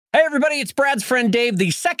Hey everybody, it's Brad's friend Dave,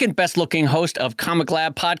 the second best looking host of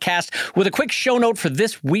ComicLab podcast, with a quick show note for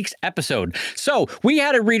this week's episode. So we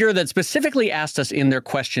had a reader that specifically asked us in their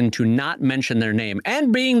question to not mention their name.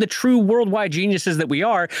 And being the true worldwide geniuses that we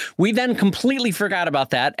are, we then completely forgot about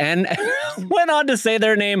that and went on to say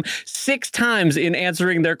their name 6 times in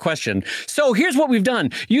answering their question. So here's what we've done.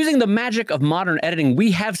 Using the magic of modern editing,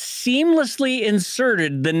 we have seamlessly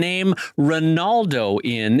inserted the name Ronaldo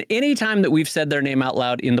in anytime that we've said their name out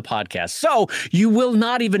loud in the podcast. So you will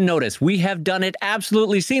not even notice. We have done it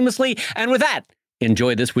absolutely seamlessly. And with that,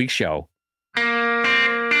 enjoy this week's show.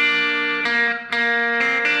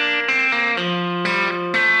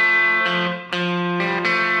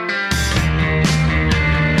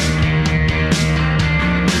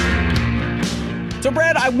 So,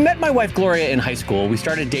 Brad, I met my wife, Gloria, in high school. We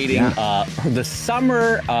started dating the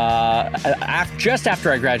summer just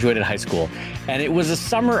after I graduated high school. And it was a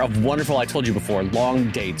summer of wonderful, I told you before,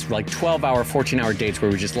 long dates, like 12-hour, 14-hour dates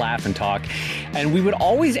where we just laugh and talk. And we would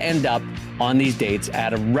always end up on these dates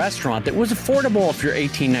at a restaurant that was affordable if you're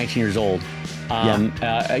 18, 19 years old.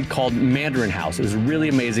 Called Mandarin House. It was a really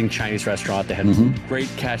amazing Chinese restaurant. They had great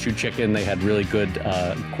cashew chicken. They had really good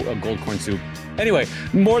gold corn soup. Anyway,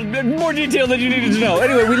 more detail than you needed to know.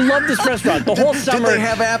 Anyway, we love this restaurant. The whole summer. Did they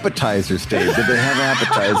have appetizers, Dave? Did they have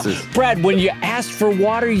appetizers? Brad, when you asked for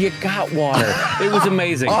water, you got water. It was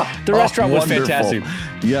amazing. The restaurant was fantastic.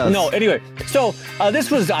 Yes. No, anyway. So this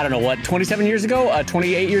was, I don't know what, 27 years ago,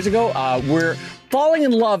 28 years ago. We're falling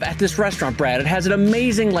in love at this restaurant, Brad. It has an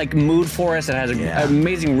amazing mood for us. It has an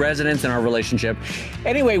amazing resonance in our relationship.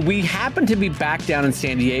 Anyway, we happen to be back down in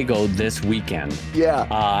San Diego this weekend.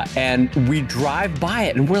 Yeah. And we drive by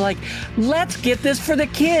it and we're like, let's get this for the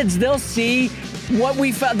kids. They'll see what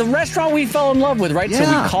we found, the restaurant we fell in love with, right? Yeah.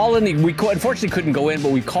 So we call in, unfortunately couldn't go in,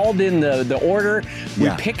 but we called in the order. We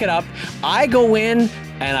pick it up. I go in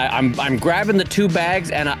and I'm grabbing the 2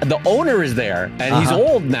 bags and the owner is there and he's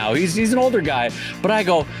old now. He's an older guy. But I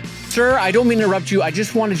go, sir, I don't mean to interrupt you. I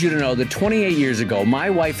just wanted you to know that 28 years ago, my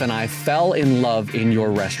wife and I fell in love in your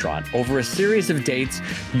restaurant. Over a series of dates,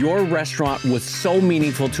 your restaurant was so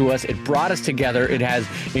meaningful to us. It brought us together. It has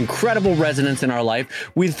incredible resonance in our life.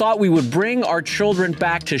 We thought we would bring our children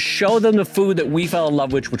back to show them the food that we fell in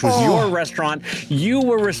love with, which was your restaurant. You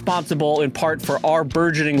were responsible in part for our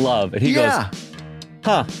burgeoning love. And he goes,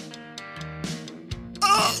 huh.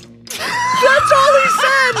 That's all he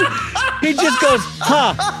said. He just goes,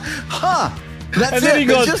 huh. Huh. That's and then it. he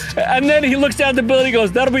goes, and then he looks down at the bill and he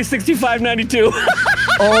goes, that'll be $65.92.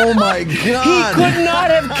 Oh my God. He could not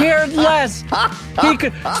have cared less. He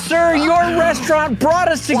could, sir, your restaurant brought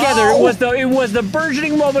us together. Wow. It was the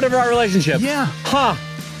burgeoning moment of our relationship. Yeah. Huh.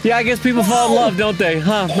 Yeah, I guess people fall in love, don't they?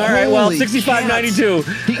 Huh. All right, well,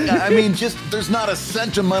 $65.92. I mean, just there's not a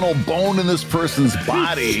sentimental bone in this person's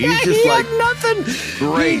body. He's just he like had nothing.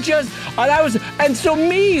 Great. He just, and so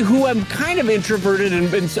me, who am kind of introverted,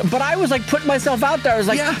 but I was like putting myself out there. I was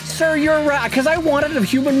like, sir, you're right, because I wanted a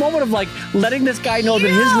human moment of like letting this guy know that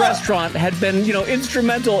his restaurant had been,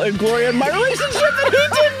 instrumental in Gloria and my relationship, and he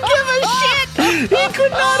didn't give a shit. He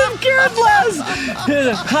could not have cared less.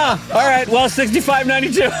 Huh. All right. Well,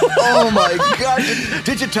 $65.92. Oh my God!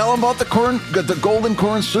 Did you tell him about the golden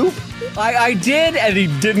corn soup? I did, and he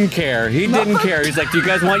didn't care. He didn't care. He's like, "Do you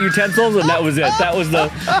guys want utensils?" And that was it. That was the.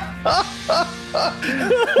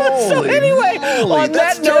 So anyway, on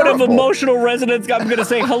that note of emotional resonance, I'm going to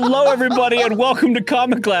say hello, everybody, and welcome to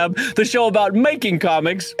ComicLab, the show about making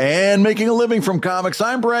comics and making a living from comics.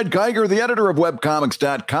 I'm Brad Geiger, the editor of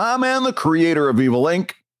webcomics.com and the creator of Evil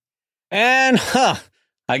Inc. And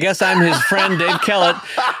I guess I'm his friend, Dave Kellett,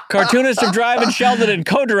 cartoonist of Drive and Sheldon and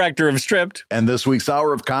co-director of Stripped. And this week's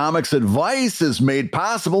Hour of Comics Advice is made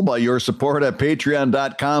possible by your support at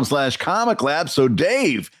patreon.com/comiclab. So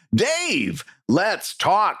Dave, let's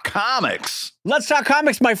talk comics. Let's talk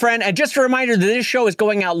comics, my friend. And just a reminder that this show is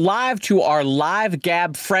going out live to our Live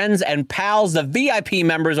Gab friends and pals, the VIP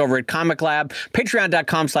members over at ComicLab,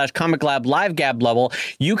 patreon.com/ComicLab Live Gab level.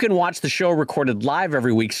 You can watch the show recorded live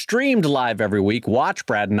every week, streamed live every week. Watch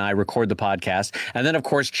Brad and I record the podcast. And then, of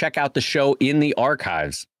course, check out the show in the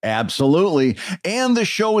archives. Absolutely. And the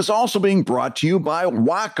show is also being brought to you by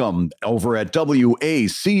Wacom over at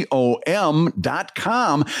WACOM.com.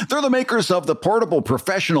 They're the makers of the portable,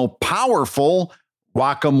 professional, powerful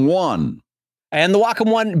Wacom One. And the Wacom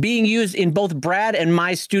One being used in both Brad and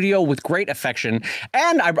my studio with great affection.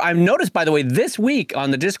 And I've noticed, by the way, this week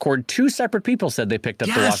on the Discord, 2 separate people said they picked up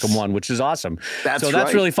the Wacom One, which is awesome. That's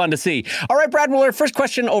really fun to see. All right, Brad, well, our first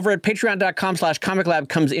question over at patreon.com/comiclab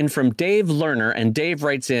comes in from Dave Lerner. And Dave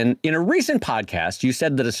writes in a recent podcast, you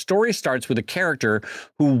said that a story starts with a character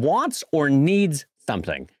who wants or needs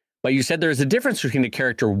something. but you said there's a difference between a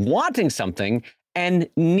character wanting something and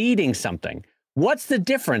needing something. What's the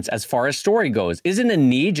difference as far as story goes? Isn't a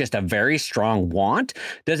need just a very strong want?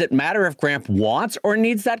 Does it matter if Gramp wants or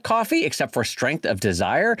needs that coffee, except for strength of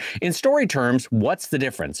desire? In story terms, what's the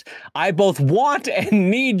difference? I both want and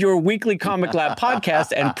need your weekly Comic Lab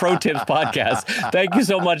podcast and Pro Tips podcast. Thank you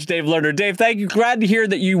so much, Dave Lerner. Dave, thank you. Glad to hear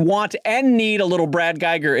that you want and need a little Brad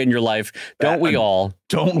Geiger in your life. Don't we all?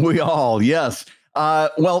 Don't we all? Yes.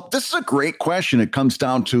 Well, this is a great question. It comes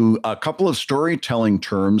down to a couple of storytelling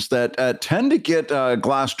terms that tend to get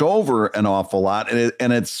glossed over an awful lot,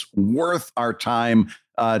 and it's worth our time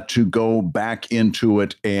to go back into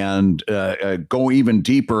it and go even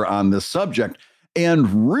deeper on this subject.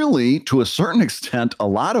 And really, to a certain extent, a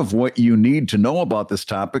lot of what you need to know about this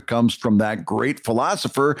topic comes from that great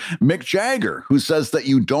philosopher, Mick Jagger, who says that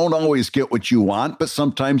you don't always get what you want, but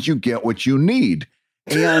sometimes you get what you need.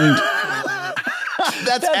 And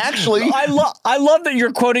that's actually I love that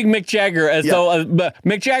you're quoting Mick Jagger as though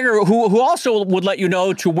Mick Jagger, who also would let you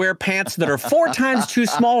know to wear pants that are 4 times too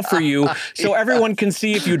small for you, so everyone can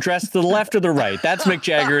see if you dress to the left or the right. That's Mick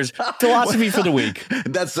Jagger's philosophy for the week.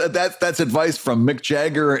 That's advice from Mick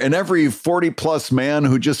Jagger and every 40-plus man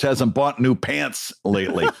who just hasn't bought new pants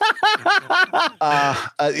lately.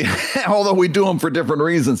 Although we do them for different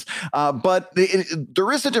reasons. But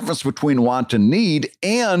there is a difference between want and need,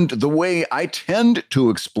 and the way I tend to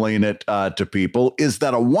explain it to people is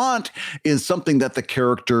that a want is something that the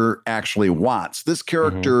character actually wants. This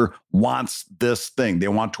character wants this thing. They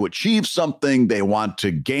want to achieve something. They want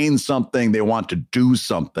to gain something. They want to do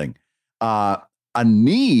something. A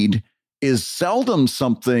need is seldom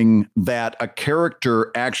something that a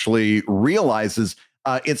character actually realizes.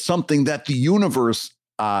 It's something that the universe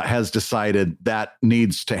has decided that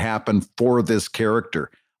needs to happen for this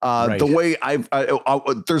character. Right. The way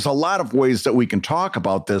there's a lot of ways that we can talk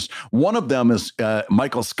about this. One of them is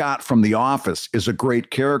Michael Scott from The Office is a great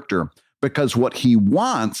character because what he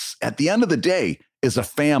wants at the end of the day is a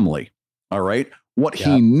family. All right. What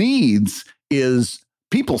he needs is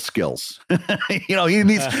people skills. He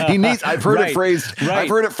needs, I've heard it phrased, I've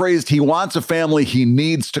heard it phrased, he wants a family, he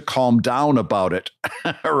needs to calm down about it.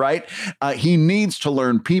 Right. He needs to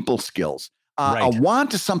learn people skills. A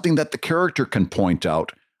want is something that the character can point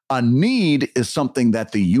out. A need is something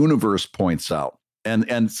that the universe points out.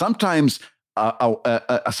 And sometimes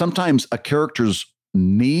a character's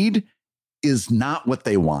need is not what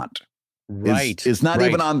they want. Right. Is not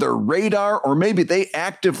even on their radar, or maybe they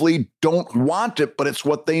actively don't want it, but it's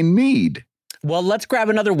what they need. Well, let's grab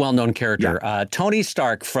another well-known character, Tony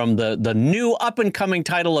Stark from the new up-and-coming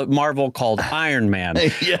title of Marvel called Iron Man.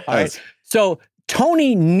 Yes. All right. So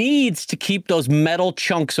Tony needs to keep those metal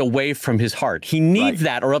chunks away from his heart. He needs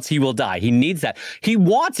that or else he will die. He needs that. He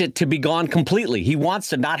wants it to be gone completely. He wants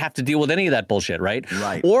to not have to deal with any of that bullshit, right?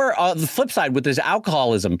 Or the flip side with his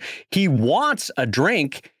alcoholism, he wants a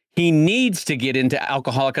drink. He needs to get into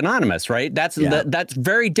Alcoholic Anonymous, right? That's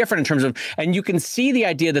very different in terms of, and you can see the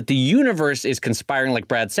idea that the universe is conspiring, like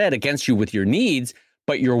Brad said, against you with your needs,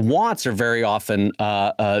 but your wants are very often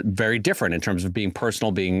very different in terms of being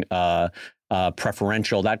personal, being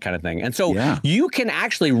preferential, that kind of thing. And so you can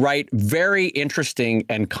actually write very interesting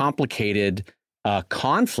and complicated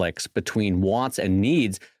conflicts between wants and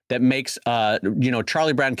needs that makes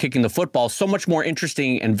Charlie Brown kicking the football so much more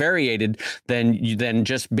interesting and variated than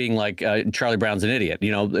just being like Charlie Brown's an idiot.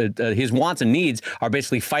 His wants and needs are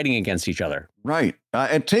basically fighting against each other. Right.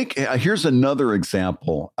 And here's another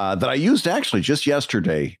example that I used actually just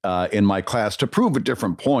yesterday in my class to prove a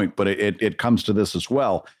different point, but it comes to this as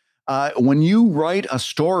well. When you write a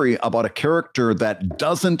story about a character that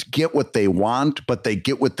doesn't get what they want, but they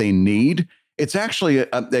get what they need, it's actually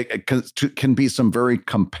can be some very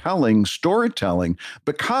compelling storytelling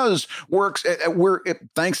because we're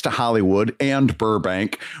thanks to Hollywood and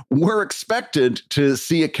Burbank, we're expected to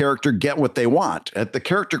see a character get what they want. The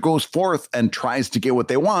character goes forth and tries to get what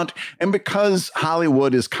they want, and because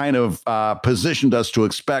Hollywood is kind of positioned us to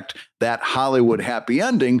expect that Hollywood happy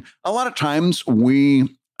ending, a lot of times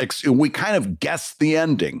we kind of guess the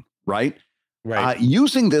ending, right? Right.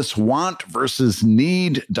 Using this want versus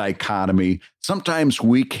need dichotomy, sometimes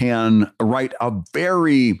we can write a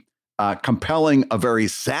very compelling, a very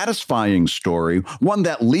satisfying story, one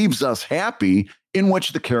that leaves us happy, in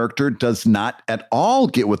which the character does not at all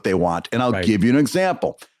get what they want. And I'll give you an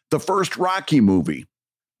example. The first Rocky movie.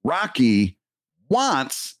 Rocky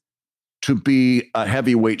wants to be a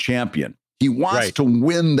heavyweight champion. He wants to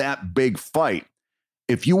win that big fight.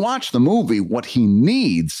 If you watch the movie, what he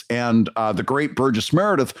needs, and the great Burgess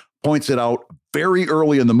Meredith points it out very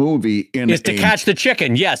early in the movie is to catch the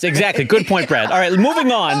chicken. Yes, exactly. Good point, Brad. All right,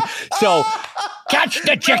 moving on. So catch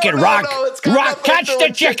the chicken, Rock. Rock, catch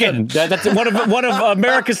the chicken. That's one of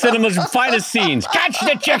American cinema's finest scenes. Catch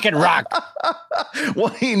the chicken, Rock.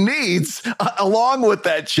 What he needs, along with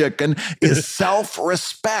that chicken, is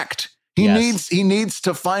self-respect. He needs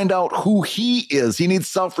to find out who he is. He needs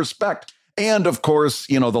self-respect. And of course,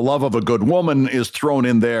 the love of a good woman is thrown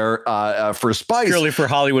in there for spice. Purely for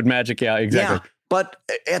Hollywood magic. Yeah, exactly. Yeah. But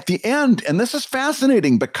at the end, and this is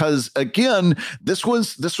fascinating because again, this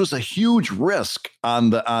was a huge risk on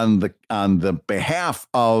the behalf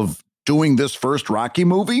of doing this first Rocky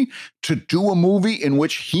movie, to do a movie in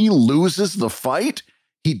which he loses the fight.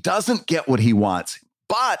 He doesn't get what he wants,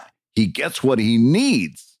 but he gets what he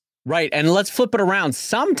needs. Right. And let's flip it around.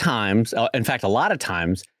 Sometimes, in fact, a lot of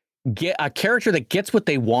times, get a character that gets what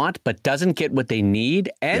they want but doesn't get what they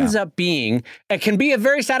need ends up being, it can be a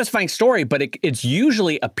very satisfying story, but it's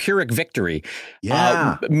usually a Pyrrhic victory.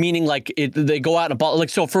 Meaning like they go out and ball. Like,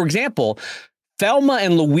 so for example, Thelma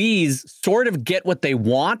and Louise sort of get what they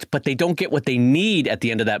want, but they don't get what they need at the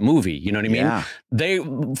end of that movie. You know what I mean? Yeah. They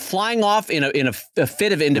flying off in a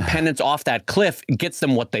fit of independence off that cliff gets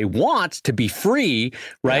them what they want, to be free,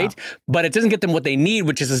 right? Yeah. But it doesn't get them what they need,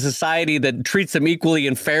 which is a society that treats them equally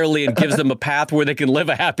and fairly and gives them a path where they can live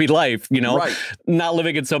a happy life, right. Not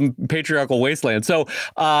living in some patriarchal wasteland. So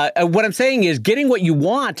what I'm saying is getting what you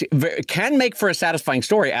want can make for a satisfying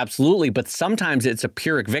story, absolutely, but sometimes it's a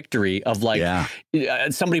Pyrrhic victory of like,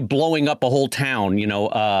 somebody blowing up a whole town,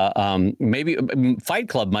 maybe Fight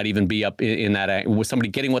Club might even be up in that, with somebody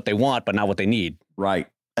getting what they want, but not what they need. Right.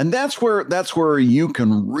 And that's where you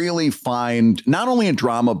can really find, not only in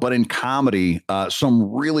drama, but in comedy, some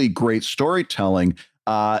really great storytelling.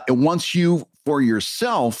 Once you, for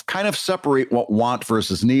yourself, kind of separate what want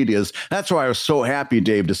versus need is. That's why I was so happy,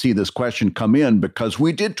 Dave, to see this question come in, because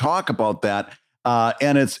we did talk about that.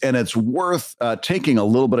 And it's worth taking a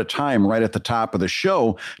little bit of time right at the top of the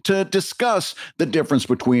show to discuss the difference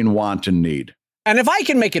between want and need. And if I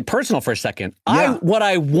can make it personal for a second, what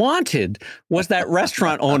I wanted was that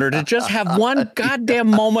restaurant owner to just have one goddamn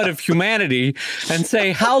moment of humanity and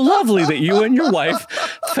say, how lovely that you and your wife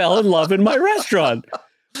fell in love in my restaurant.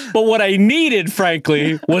 But what I needed,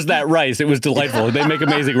 frankly, was that rice. It was delightful. They make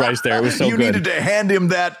amazing rice there. It was so good. You needed to hand him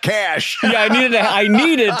that cash. Yeah, I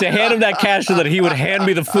needed to hand him that cash so that he would hand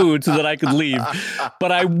me the food so that I could leave.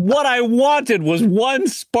 But what I wanted was one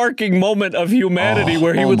sparking moment of humanity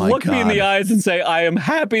where he would look me in the eyes and say, I am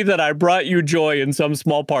happy that I brought you joy in some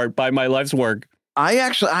small part by my life's work. I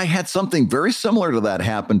had something very similar to that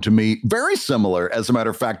happen to me. Very similar. As a matter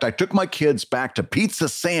of fact, I took my kids back to Pizza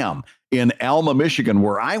Sam in Alma, Michigan,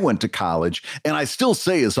 where I went to college, and I still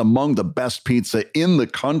say is among the best pizza in the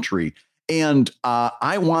country. And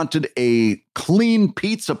I wanted a clean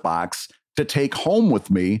pizza box to take home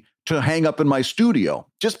with me to hang up in my studio,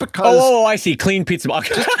 just because. Oh, I see. Clean pizza box.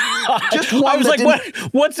 Just one. I was like,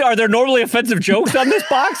 are there normally offensive jokes on this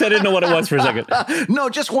box? I didn't know what it was for a second. No,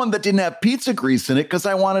 just one that didn't have pizza grease in it, because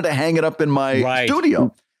I wanted to hang it up in my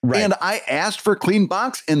studio. Right. And I asked for a clean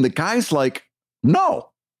box, and the guy's like, no,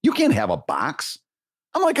 you can't have a box.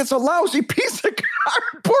 I'm like, it's a lousy piece of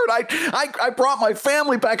cardboard. I brought my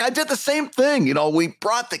family back. I did the same thing. We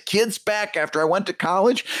brought the kids back after I went to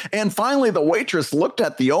college. And finally, the waitress looked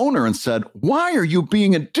at the owner and said, why are you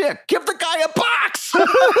being a dick? Give the guy a box.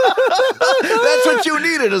 That's what you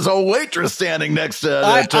needed, is a waitress standing next to.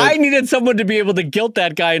 I needed someone to be able to guilt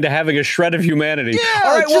that guy into having a shred of humanity. Yeah,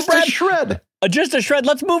 all right, just a shred. Just a shred.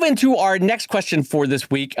 Let's move into our next question for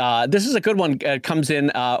this week. This is a good one. It comes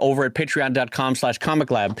in over at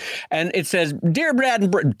patreon.com/ComicLab. And it says, Dear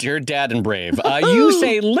Dad and Brave, you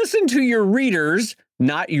say, listen to your readers,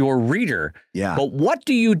 not your reader. Yeah. But what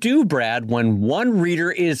do you do, Brad, when one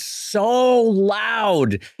reader is so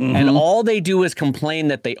loud and all they do is complain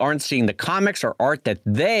that they aren't seeing the comics or art that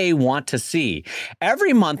they want to see?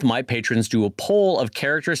 Every month, my patrons do a poll of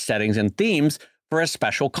character settings and themes for a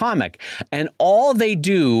special comic, and all they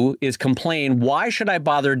do is complain, why should I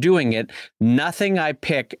bother doing it? Nothing I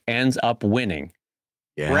pick ends up winning.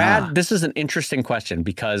 Yeah. Brad, this is an interesting question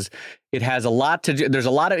because it has a lot to do. There's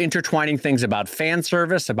a lot of intertwining things about fan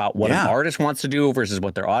service, about what an artist wants to do versus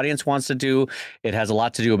what their audience wants to do. It has a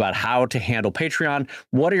lot to do about how to handle Patreon.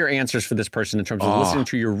 What are your answers for this person in terms of listening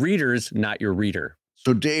to your readers, not your reader?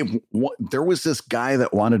 So Dave, there was this guy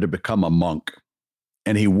that wanted to become a monk.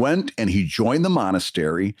 And he went and he joined the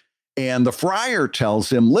monastery, and the friar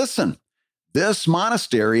tells him, listen, this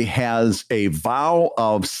monastery has a vow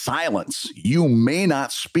of silence. You may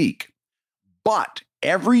not speak, but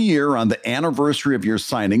every year on the anniversary of your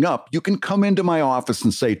signing up, you can come into my office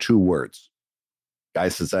and say 2 words. Guy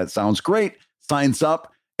says, that sounds great. Signs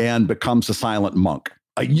up and becomes a silent monk.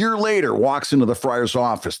 A year later, walks into the friar's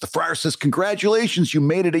office. The friar says, congratulations, you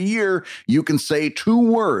made it a year. You can say 2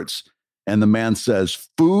 words. And the man says,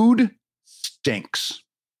 food stinks.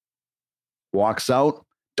 Walks out,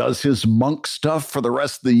 does his monk stuff for the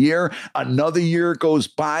rest of the year. Another year goes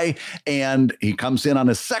by, and he comes in on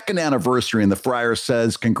his 2nd anniversary, and the friar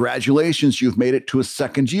says, congratulations, you've made it to a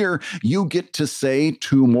 2nd year. You get to say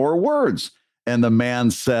 2 more words. And the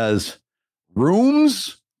man says,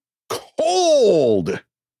 rooms cold.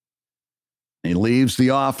 He leaves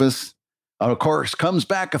the office. Of course, comes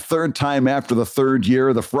back a 3rd time after the 3rd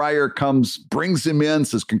year. The friar comes, brings him in,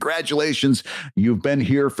 says, congratulations, you've been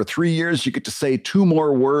here for 3 years. You get to say 2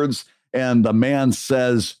 more words. And the man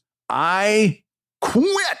says, I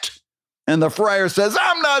quit. And the friar says,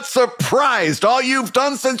 I'm not surprised. All you've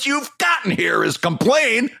done since you've gotten here is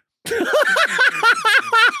complain.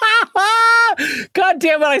 God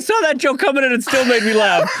damn it, I saw that joke coming and it still made me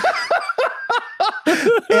laugh.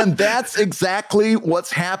 And that's exactly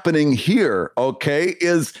what's happening here. Okay,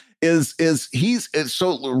 so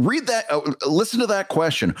read that, listen to that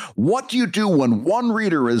question. What do you do when one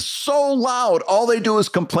reader is so loud, all they do is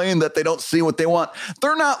complain that they don't see what they want?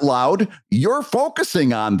 They're not loud. You're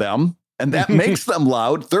focusing on them. And that makes them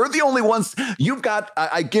loud. They're the only ones. You've got,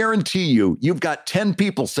 I guarantee you've got 10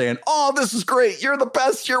 people saying, oh, this is great. You're the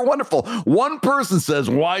best. You're wonderful. One person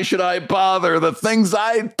says, why should I bother? The things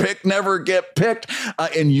I pick never get picked.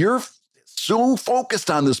 And you're so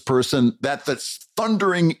focused on this person that's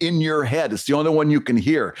thundering in your head. It's the only one you can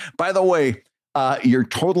hear. By the way, you're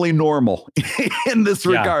totally normal in this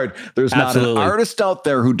regard. There's absolutely not an artist out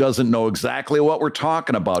there who doesn't know exactly what we're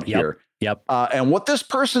talking about here. Yep. And what this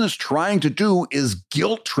person is trying to do is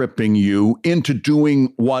guilt tripping you into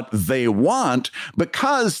doing what they want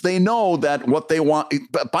because they know that what they want.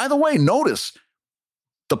 But by the way, notice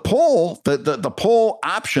the poll, the poll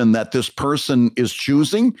option that this person is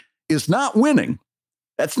choosing is not winning.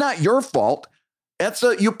 That's not your fault.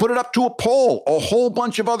 You put it up to a poll, a whole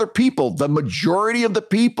bunch of other people. The majority of the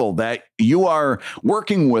people that you are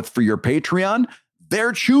working with for your Patreon,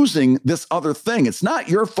 they're choosing this other thing. It's not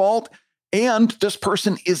your fault. And this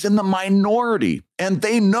person is in the minority, and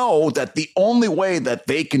they know that the only way that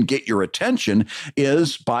they can get your attention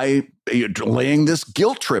is by laying this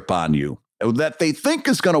guilt trip on you that they think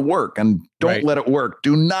is going to work, and don't let it work.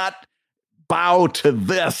 Do not bow to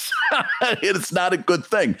this. It's not a good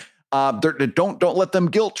thing. Don't let them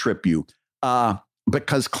guilt trip you.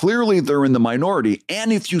 Because clearly they're in the minority.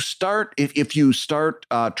 And if you start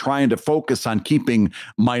trying to focus on keeping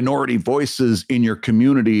minority voices in your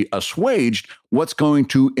community assuaged, what's going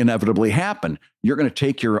to inevitably happen? You're going to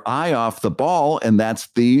take your eye off the ball, and that's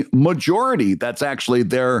the majority. That's actually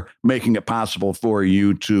they're making it possible for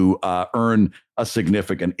you to earn a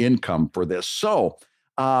significant income for this. So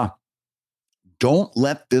don't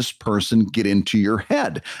let this person get into your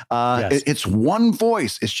head. It's one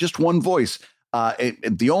voice. It's just one voice.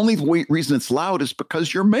 The only reason it's loud is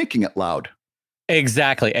because you're making it loud.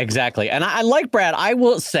 Exactly. And I like Brad. I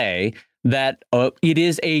will say that it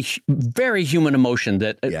is a very human emotion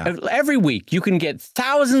that every week you can get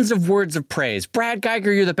thousands of words of praise. Brad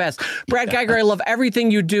Geiger, you're the best. Brad Geiger, I love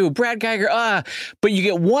everything you do. Brad Geiger, but you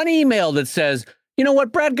get one email that says, you know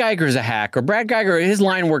what, Brad Geiger's a hack, or Brad Geiger, his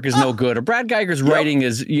line work is no good, or Brad Geiger's writing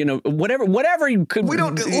is, whatever you could. We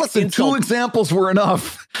don't listen. Insult. 2 examples were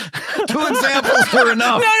enough. 2 examples were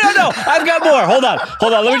enough. No. I've got more. Hold on.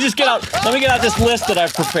 Let me get out this list that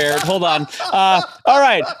I've prepared. Hold on. All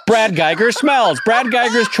right. Brad Geiger smells. Brad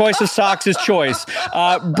Geiger's choice of socks is choice.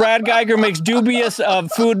 Brad Geiger makes dubious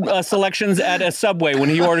food selections at a Subway when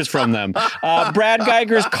he orders from them. Brad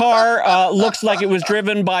Geiger's car looks like it was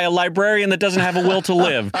driven by a librarian that doesn't have a will to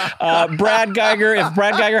live. Brad Geiger, if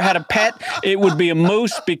Brad Geiger had a pet, it would be a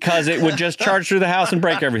moose because it would just charge through the house and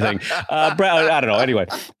break everything. I don't know. Anyway.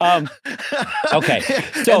 Okay.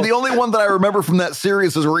 So, and the only one that I remember from that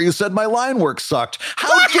series is where you said my line work sucked.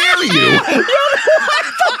 How dare you?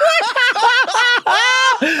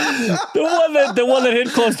 the one that hit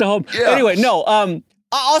close to home. Yeah. Anyway, no.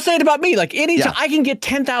 I'll say it about me. Like anytime I can get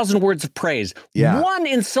 10,000 words of praise. One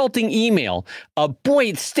insulting email, boy,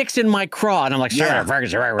 it sticks in my craw, and I'm like,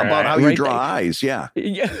 about how you draw eyes. Yeah.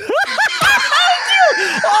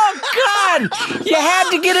 Oh God! You had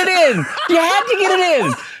to get it in.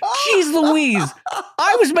 Jeez Louise!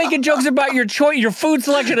 I was making jokes about your food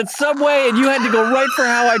selection at Subway, and you had to go right for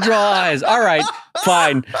how I draw eyes. All right,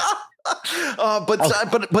 fine.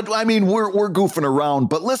 But I mean, we're goofing around.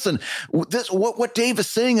 But listen, what Dave is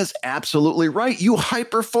saying is absolutely right. You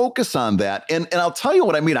hyper focus on that, and I'll tell you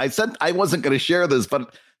what I mean. I said I wasn't going to share this,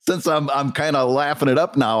 but since I'm kind of laughing it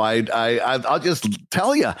up now, I'll just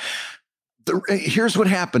tell you. Here's what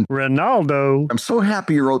happened. Ronaldo. I'm so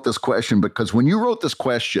happy you wrote this question, because when you wrote this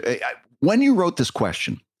question,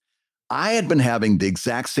 I had been having the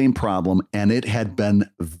exact same problem, and it had been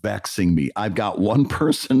vexing me. I've got one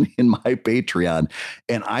person in my Patreon,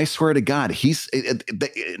 and I swear to God, he's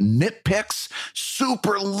nitpicks,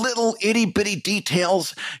 super little itty bitty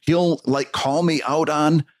details. He'll like call me out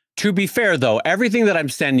on. To be fair, though, everything that I'm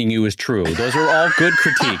sending you is true. Those are all good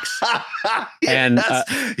critiques. And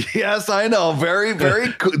yes, I know. Very, very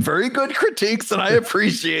good, very good critiques, and I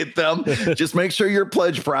appreciate them. Just make sure your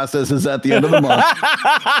pledge process is at the end of the month.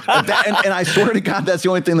 and I swear to God, that's the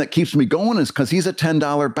only thing that keeps me going, is because he's a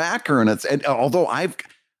 $10 backer. And although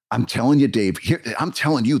I'm telling you, Dave, I'm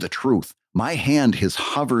telling you the truth. My hand has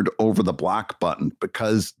hovered over the block button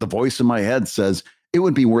because the voice in my head says, it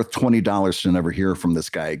would be worth $20 to never hear from this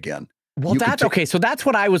guy again. Well, that's okay. So that's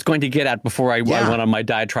what I was going to get at before I went on my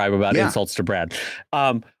diatribe about insults to Brad,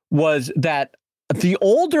 was that the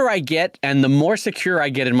older I get and the more secure I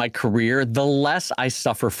get in my career, the less I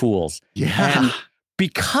suffer fools. Yeah. And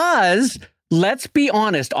because, let's be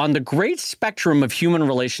honest, on the great spectrum of human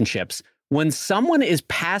relationships, when someone is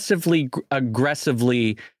passively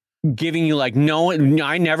aggressively giving you like, no,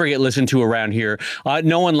 I never get listened to around here.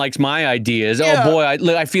 No one likes my ideas. Yeah. Oh boy,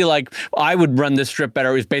 I feel like I would run this strip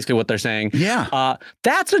better, is basically what they're saying. Yeah.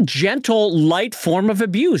 That's a gentle, light form of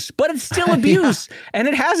abuse, but it's still abuse. And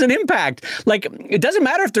it has an impact. Like, it doesn't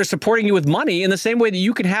matter if they're supporting you with money, in the same way that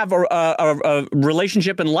you can have a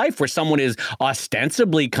relationship in life where someone is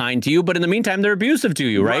ostensibly kind to you, but in the meantime, they're abusive to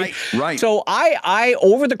you, right? Right. So I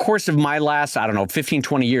over the course of my last, 15,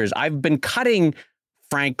 20 years, I've been cutting,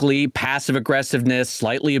 frankly, passive aggressiveness,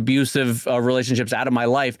 slightly abusive relationships out of my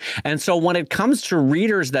life. And so when it comes to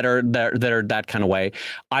readers that are that kind of way,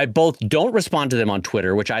 I both don't respond to them on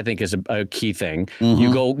Twitter, which I think is a key thing.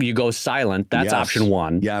 Mm-hmm. You go silent. That's option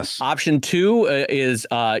one. Yes. Option two is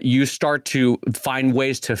you start to find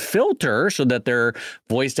ways to filter so that their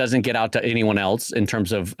voice doesn't get out to anyone else in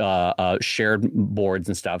terms of shared boards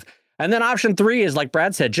and stuff. And then option three is, like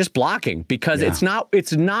Brad said, just blocking, because it's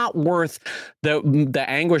not worth the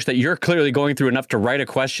anguish that you're clearly going through enough to write a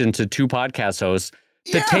question to two podcast hosts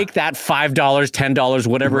to take that $5, $10,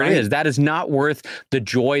 whatever it is. That is not worth the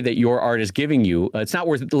joy that your art is giving you. It's not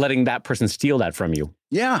worth letting that person steal that from you.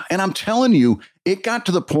 Yeah. And I'm telling you, it got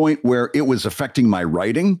to the point where it was affecting my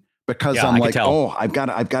writing. Because I'm like, I've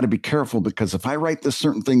got to be careful, because if I write this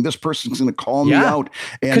certain thing, this person's going to call me out.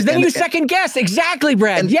 Because then you second guess. Exactly,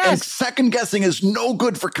 Brad. And second guessing is no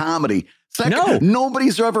good for comedy.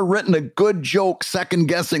 Nobody's ever written a good joke second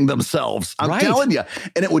guessing themselves. I'm telling you.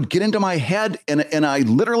 And it would get into my head, and I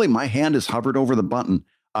literally, my hand has hovered over the button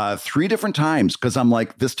 3 different times, because I'm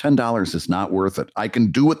like, this $10 is not worth it. I can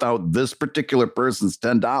do without this particular person's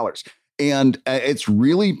 $10. And it's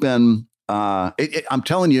really been... I'm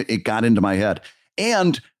telling you, it got into my head.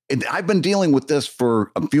 And I've been dealing with this for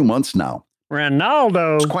a few months now.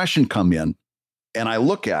 Ronaldo. This question come in, and I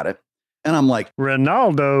look at it, and I'm like,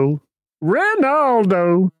 Ronaldo.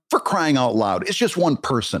 For crying out loud, it's just one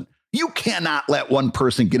person. You cannot let one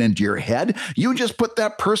person get into your head. You just put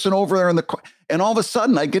that person over there and all of a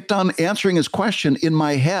sudden I get done answering his question in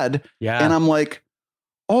my head. Yeah. And I'm like,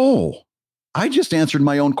 oh, I just answered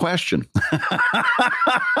my own question.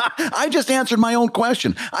 I just answered my own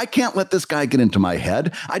question. I can't let this guy get into my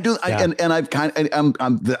head. I've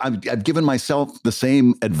given myself the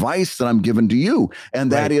same advice that I'm giving to you,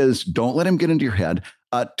 and that is, don't let him get into your head.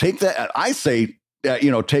 Take that. I say,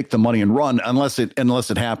 take the money and run, unless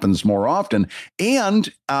it happens more often.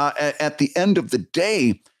 And at the end of the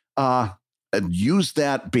day, use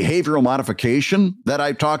that behavioral modification that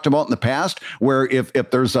I talked about in the past, where if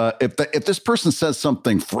this person says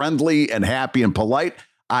something friendly and happy and polite,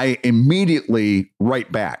 I immediately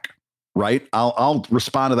write back, right? I'll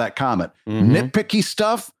respond to that comment. Mm-hmm. Nitpicky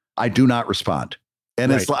stuff, I do not respond.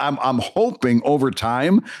 And it's I'm hoping over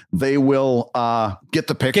time they will get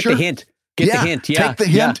the picture. Get the hint. Get the hint. Yeah. Take the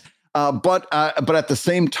hint. But at the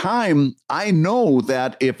same time, I know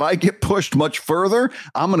that if I get pushed much further,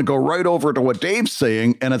 I'm going to go right over to what Dave's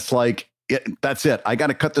saying. And it's like, that's it. I got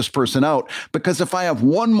to cut this person out, because if I have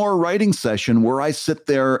one more writing session where I sit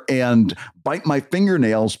there and bite my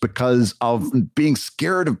fingernails because of being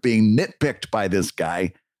scared of being nitpicked by this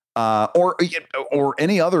guy, or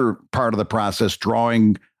any other part of the process,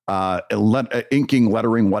 drawing, inking,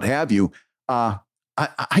 lettering, what have you, I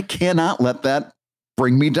cannot let that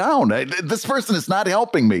bring me down. This person is not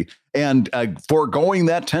helping me. And foregoing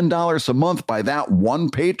that $10 a month by that one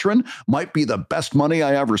patron might be the best money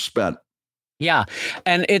I ever spent. Yeah.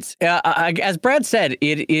 And it's, as Brad said,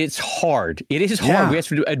 it's hard. It is hard. Yeah. We have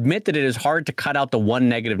to admit that it is hard to cut out the one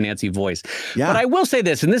negative Nancy voice. Yeah. But I will say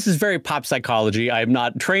this, and this is very pop psychology. I am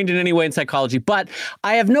not trained in any way in psychology, but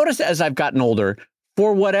I have noticed as I've gotten older,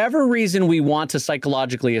 for whatever reason we want to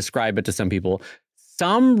psychologically ascribe it to some people,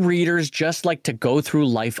 some readers just like to go through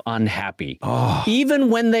life unhappy, even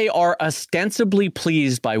when they are ostensibly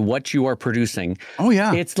pleased by what you are producing. Oh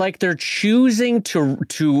yeah, it's like they're choosing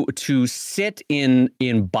to sit in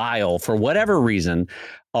bile for whatever reason,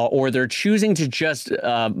 or they're choosing to just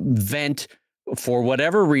vent for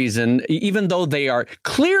whatever reason, even though they are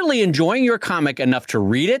clearly enjoying your comic enough to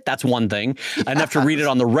read it. That's one thing. Enough to read it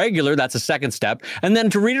on the regular. That's a second step. And then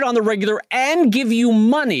to read it on the regular and give you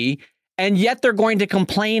money. And yet they're going to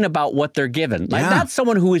complain about what they're given. Like that's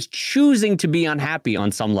someone who is choosing to be unhappy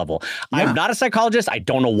on some level. I'm not a psychologist. I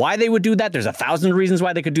don't know why they would do that. There's 1,000 reasons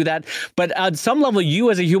why they could do that. But at some level,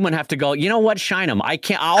 you as a human have to go, you know what, shine them. I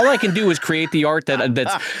can't. All I can do is create the art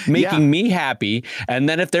that's making me happy. And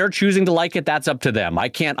then if they're choosing to like it, that's up to them. I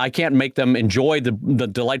can't make them enjoy the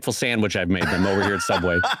delightful sandwich I've made them over here at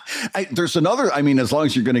Subway. There's another, I mean, as long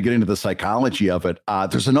as you're going to get into the psychology of it,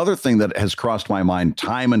 there's another thing that has crossed my mind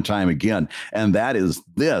time and time again. And that is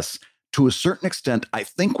this. To a certain extent, I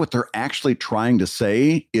think what they're actually trying to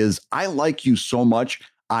say is, I like you so much,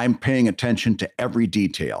 I'm paying attention to every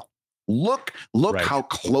detail. Look how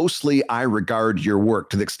closely I regard your work,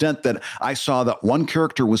 to the extent that I saw that one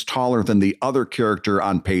character was taller than the other character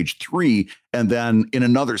on page 3. And then in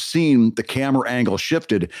another scene, the camera angle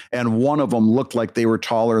shifted and one of them looked like they were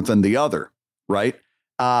taller than the other. Right.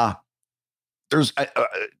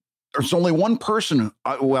 There's only one person.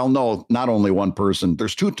 Well, no, not only one person.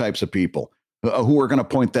 There's two types of people who are going to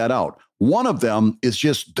point that out. One of them is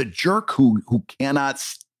just the jerk who cannot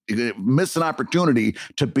miss an opportunity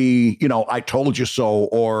to be, I told you so,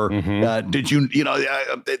 or did you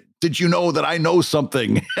know that I know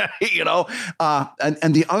something,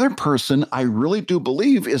 and the other person I really do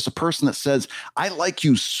believe is the person that says, I like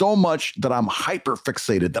you so much that I'm hyper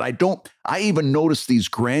fixated, that I even notice these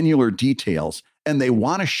granular details. And they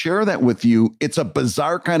want to share that with you. It's a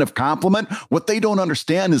bizarre kind of compliment. What they don't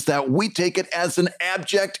understand is that we take it as an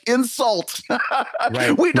abject insult.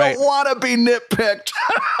 We don't want to be nitpicked.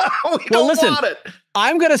 We don't want it.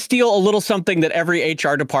 I'm going to steal a little something that every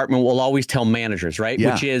HR department will always tell managers, right?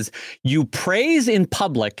 Yeah. Which is, you praise in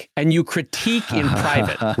public and you critique in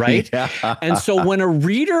private, right? And so when a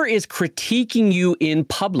reader is critiquing you in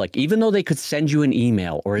public, even though they could send you an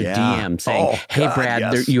email or a DM saying, hey,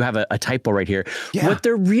 Brad, you have a typo right here. What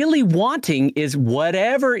they're really wanting is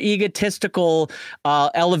whatever egotistical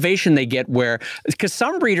elevation they get, because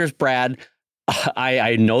some readers, Brad,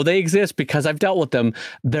 I know they exist because I've dealt with them.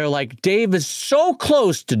 They're like, Dave is so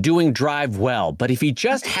close to doing Drive well, but if he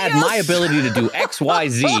just had my ability to do X, Y,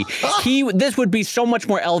 Z, this would be so much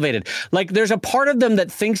more elevated. Like, there's a part of them that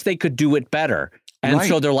thinks they could do it better. And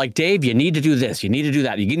so they're like, Dave, you need to do this. You need to do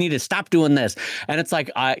that. You need to stop doing this. And it's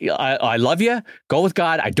like, I love you. Go with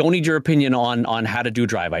God. I don't need your opinion on how to do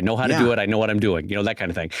Drive. I know how to do it. I know what I'm doing. That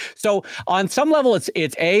kind of thing. So on some level, it's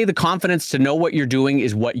the confidence to know what you're doing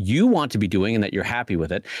is what you want to be doing and that you're happy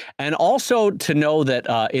with it. And also to know that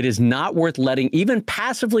it is not worth letting even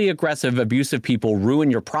passively aggressive, abusive people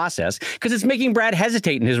ruin your process, because it's making Brad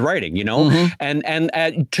hesitate in his writing,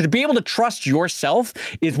 and to be able to trust yourself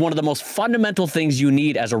is one of the most fundamental things you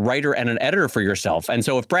need as a writer and an editor for yourself. And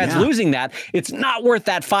so if Brad's losing that, it's not worth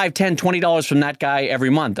that $5, $10, $20 from that guy every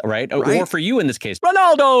month, right? Or for you in this case,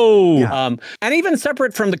 Ronaldo. And even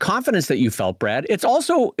separate from the confidence that you felt, Brad, it's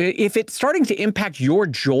also, if it's starting to impact your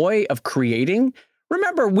joy of creating.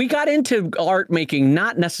 Remember, we got into art making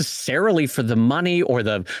not necessarily for the money or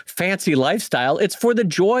the fancy lifestyle. It's for the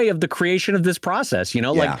joy of the creation of this process,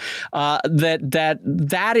 that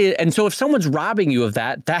is. And so if someone's robbing you of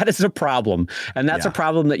that, that is a problem. And that's a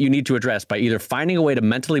problem that you need to address by either finding a way to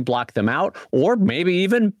mentally block them out or maybe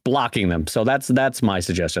even blocking them. So that's my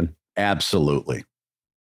suggestion. Absolutely.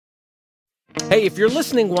 Hey, if you're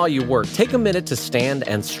listening while you work, take a minute to stand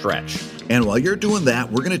and stretch. And while you're doing that,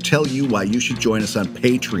 we're going to tell you why you should join us on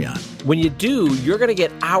Patreon. When you do, you're going to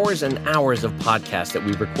get hours and hours of podcasts that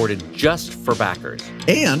we've recorded just for backers.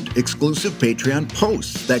 And exclusive Patreon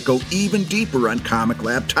posts that go even deeper on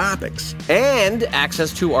ComicLab topics. And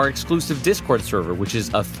access to our exclusive Discord server, which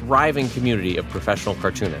is a thriving community of professional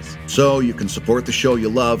cartoonists. So you can support the show you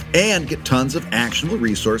love and get tons of actionable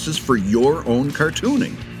resources for your own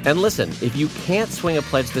cartooning. And listen, if you can't swing a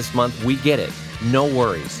pledge this month, we get it. No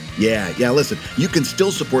worries. Yeah, listen, you can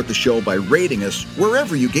still support the show by rating us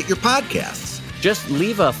wherever you get your podcasts. Just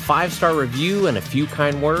leave a 5-star review and a few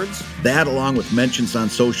kind words. That, along with mentions on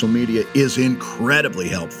social media, is incredibly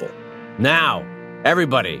helpful. Now,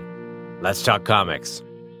 everybody, let's talk comics.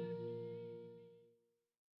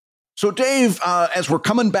 So, Dave, as we're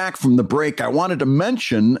coming back from the break, I wanted to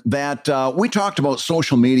mention that we talked about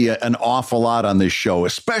social media an awful lot on this show,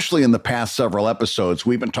 especially in the past several episodes.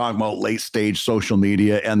 We've been talking about late-stage social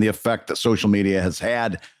media and the effect that social media has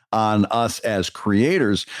had on us as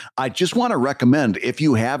creators. I just want to recommend, if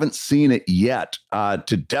you haven't seen it yet,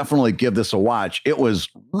 to definitely give this a watch. It was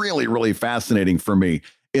really, really fascinating for me.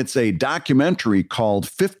 It's a documentary called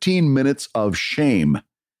 15 Minutes of Shame.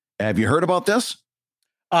 Have you heard about this?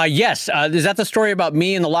 Yes. Is that the story about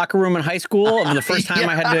me in the locker room in high school of the first time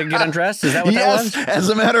I had to get undressed? Is that what that was? As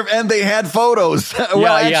a matter of, and they had photos. Well,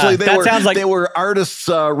 actually, they were artists'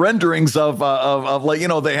 renderings of like, you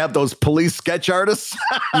know, they have those police sketch artists.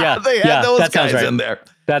 Yeah, they had those guys right. in there.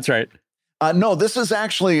 That's right. No, this is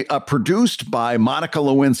actually produced by Monica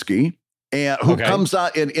Lewinsky, and who comes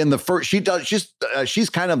out in the first. She's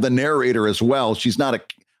kind of the narrator as well. She's not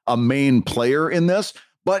a main player in this.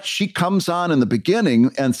 But she comes on in the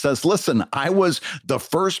beginning and says, listen, I was the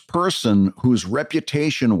first person whose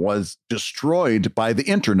reputation was destroyed by the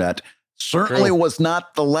internet, certainly was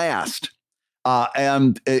not the last.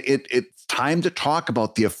 And it's time to talk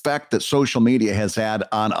about the effect that social media has had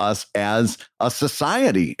on us as a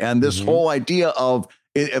society. And this whole idea of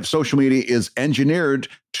social media is engineered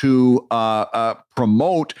to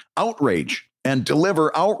promote outrage and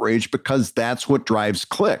deliver outrage because that's what drives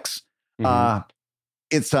clicks.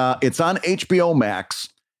 It's on HBOMax.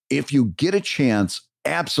 If you get a chance,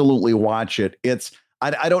 absolutely watch it.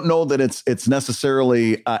 I don't know that it's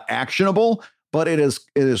necessarily actionable, but it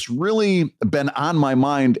has really been on my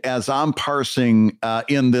mind as I'm parsing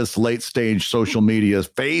in this late stage social media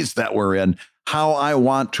phase that we're in, how I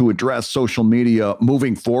want to address social media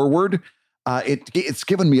moving forward. It's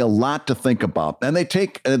given me a lot to think about. And they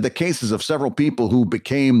take the cases of several people who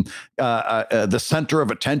became the center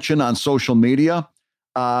of attention on social media.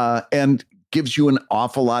 And gives you an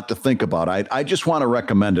awful lot to think about. I just want to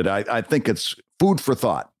recommend it. I think it's food for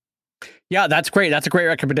thought. Yeah, that's great. That's a great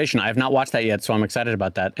recommendation. I have not watched that yet, so I'm excited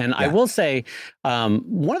about that. And I will say,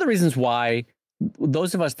 one of the reasons why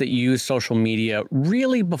those of us that use social media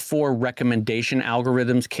really before recommendation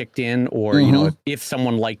algorithms kicked in, or, you know, if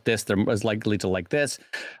someone liked this, they're as likely to like this.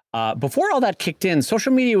 Before all that kicked in,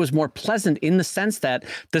 social media was more pleasant in the sense that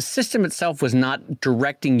the system itself was not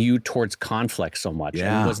directing you towards conflict so much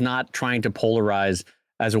and was not trying to polarize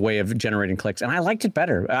as a way of generating clicks. And I liked it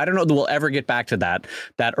better. I don't know that we'll ever get back to that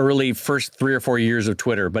early first 3 or 4 years of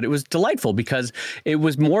Twitter, but it was delightful because it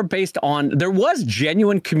was more based on, there was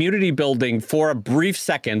genuine community building for a brief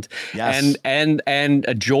second and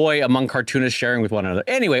a joy among cartoonists sharing with one another.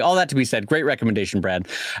 Anyway, all that to be said, great recommendation, Brad.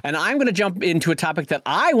 And I'm going to jump into a topic that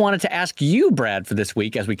I wanted to ask you, Brad, for this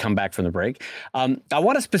week as we come back from the break. I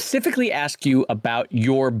want to specifically ask you about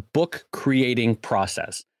your book creating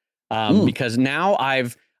process. Because now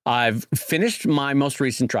I've finished my most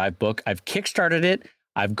recent Drive book. I've kickstarted it.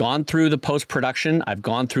 I've gone through the post-production. I've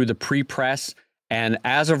gone through the pre-press. And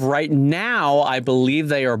as of right now, I believe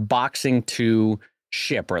they are boxing to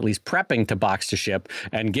ship, or at least prepping to box to ship.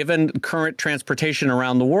 And given current transportation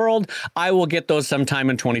around the world, I will get those sometime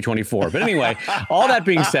in 2024. But anyway, all that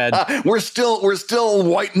being said, we're still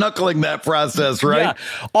white knuckling that process, right?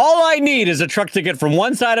 Yeah. All I need is a truck ticket from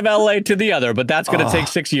one side of LA to the other, but that's going to take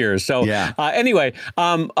 6 years. So anyway,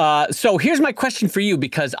 so here's my question for you,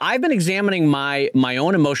 because I've been examining my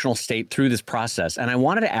own emotional state through this process. And I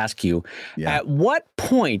wanted to ask you, at what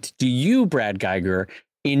point do you, Brad Geiger,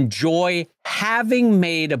 enjoy having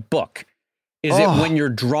made a book? Is it when your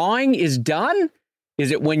drawing is done?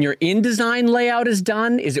 Is it when your InDesign layout is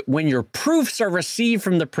done? Is it when your proofs are received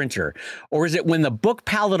from the printer? Or is it when the book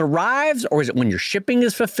palette arrives? Or is it when your shipping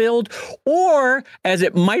is fulfilled? Or, as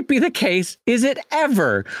it might be the case, is it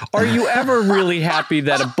ever? Are you ever really happy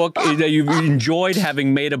that a book, that you've enjoyed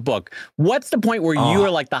having made a book? What's the point where you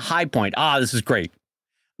are like the high point? This is great.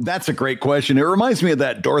 That's a great question. It reminds me of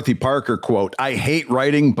that Dorothy Parker quote. I hate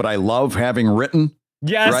writing, but I love having written.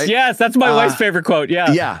 Yes, right? yes. That's my wife's favorite quote.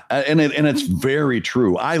 Yeah. Yeah. And it's very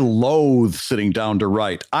true. I loathe sitting down to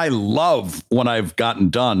write. I love when I've gotten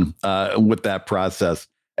done with that process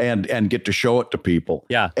and get to show it to people.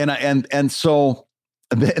 Yeah. And so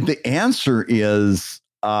the answer is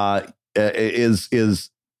that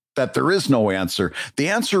there is no answer. The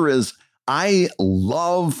answer is I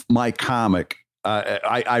love my comic.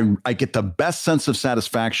 I get the best sense of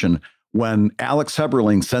satisfaction when Alex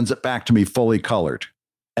Heberling sends it back to me fully colored.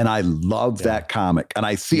 And I love that comic. And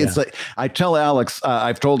I see it's like, I tell Alex,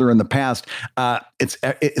 I've told her in the past,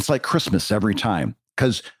 it's like Christmas every time,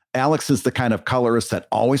 because Alex is the kind of colorist that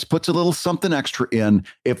always puts a little something extra in.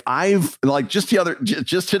 If I've like just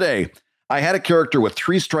today, I had a character with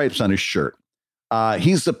 3 stripes on his shirt.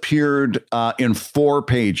 He's appeared in 4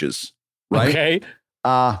 pages, right? Okay.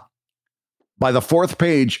 By the 4th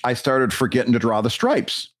page, I started forgetting to draw the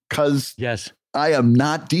stripes because I am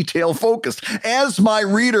not detail focused, as my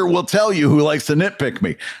reader will tell you, who likes to nitpick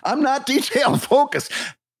me. I'm not detail focused.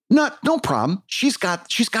 No problem. She's got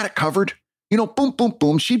it covered. You know, boom, boom,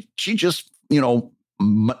 boom. She just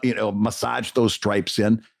massaged those stripes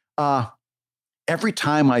in. Every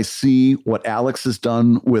time I see what Alex has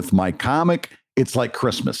done with my comic, it's like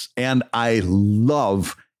Christmas, and I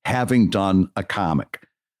love having done a comic.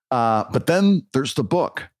 But then there's the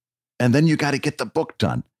book, and then you got to get the book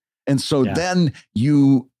done. And so then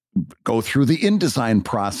you go through the InDesign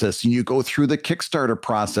process and you go through the Kickstarter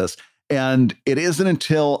process. And it isn't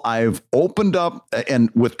until I've opened up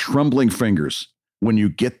and with trembling fingers, when you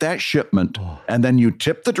get that shipment and then you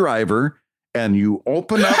tip the driver and you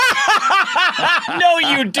open up. No,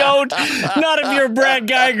 you don't. Not if you're Brad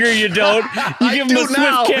Geiger, you don't. You give him a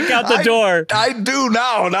swift kick out the door. I do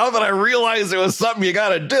now that I realize it was something you got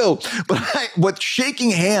to do. But with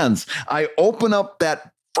shaking hands, I open up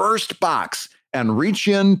that first box and reach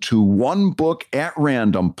into one book at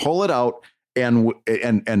random, pull it out and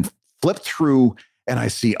flip through. And I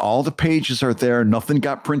see all the pages are there. Nothing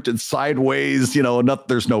got printed sideways.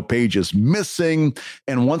 There's no pages missing.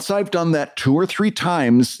 And once I've done that 2 or 3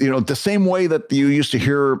 times, the same way that you used to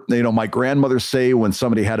hear, my grandmother say when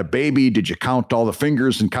somebody had a baby, did you count all the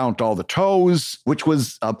fingers and count all the toes? Which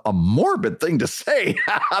was a morbid thing to say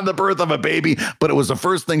on the birth of a baby, but it was the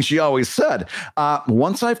first thing she always said.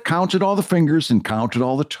 Once I've counted all the fingers and counted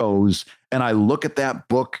all the toes, and I look at that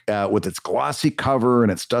book with its glossy cover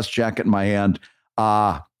and its dust jacket in my hand,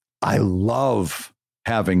 I love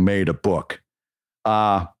having made a book.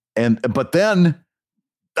 But then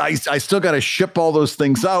I still got to ship all those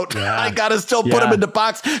things out. Yeah. I got to still put them in the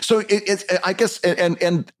box. So it's I guess,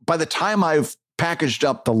 and by the time I've packaged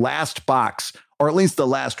up the last box, or at least the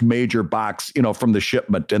last major box, from the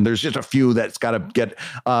shipment, and there's just a few that's got to get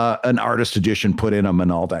an artist edition put in them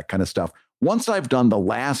and all that kind of stuff. Once I've done the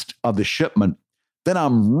last of the shipment, then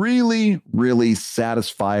I'm really, really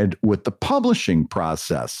satisfied with the publishing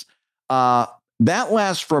process. That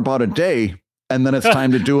lasts for about a day, and then it's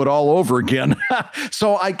time to do it all over again.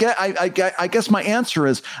 So I guess my answer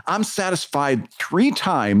is I'm satisfied 3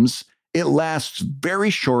 times. It lasts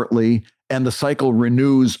very shortly, and the cycle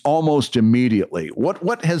renews almost immediately.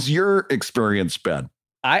 What has your experience been?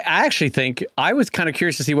 I actually think I was kind of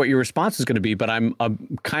curious to see what your response was going to be, but I'm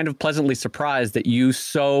kind of pleasantly surprised that you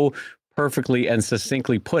so perfectly and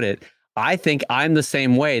succinctly put it. I think I'm the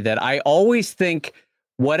same way, that I always think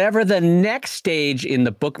whatever the next stage in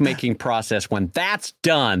the bookmaking process, when that's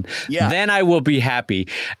done, then I will be happy.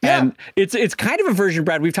 And it's kind of a version,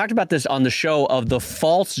 Brad, we've talked about this on the show, of the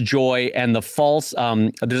false joy and the false,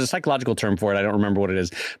 there's a psychological term for it, I don't remember what it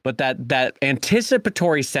is, but that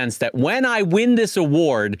anticipatory sense that when I win this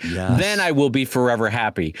award, then I will be forever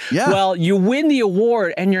happy. Well, you win the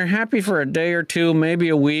award and you're happy for a day or two, maybe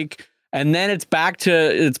a week, and then it's back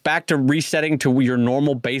to resetting to your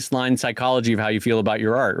normal baseline psychology of how you feel about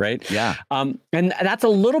your art, right? Yeah. And that's a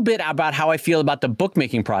little bit about how I feel about the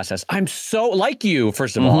bookmaking process. I'm so like you,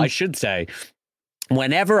 first of all, I should say,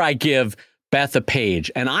 whenever I give Beth a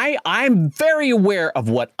page, and I'm very aware of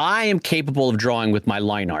what I am capable of drawing with my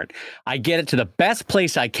line art. I get it to the best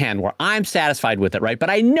place I can where I'm satisfied with it, right? But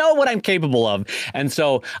I know what I'm capable of. And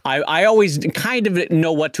so I always kind of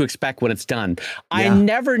know what to expect when it's done. I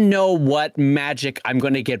never know what magic I'm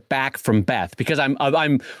going to get back from Beth, because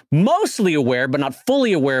I'm mostly aware, but not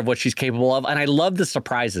fully aware of what she's capable of. And I love the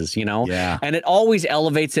surprises, and it always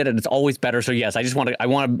elevates it, and it's always better. So yes, I want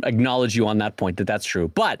to acknowledge you on that point, that's true.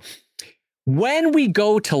 But when we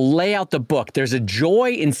go to lay out the book, there's a joy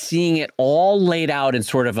in seeing it all laid out in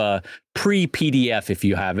sort of a pre-PDF, if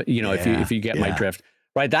you have, if you get my drift,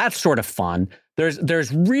 right? That's sort of fun.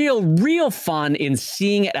 There's real fun in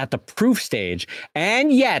seeing it at the proof stage.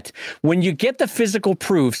 And yet, when you get the physical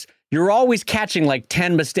proofs, you're always catching like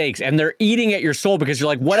 10 mistakes, and they're eating at your soul, because you're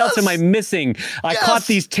like, what else am I missing? I caught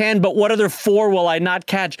these 10, but what other 4 will I not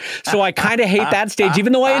catch? So I kind of hate that stage,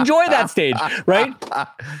 even though I enjoy that stage, right?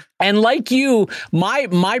 And like you,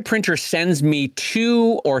 my printer sends me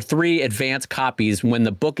 2 or 3 advance copies when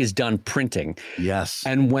the book is done printing. Yes.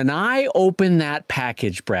 And when I open that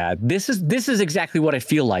package, Brad, this is exactly what I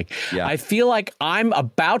feel like. Yeah. I feel like I'm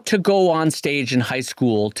about to go on stage in high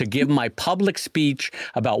school to give my public speech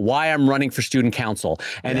about why I'm running for student council.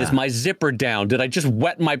 And is my zipper down? Did I just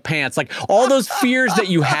wet my pants? Like all those fears that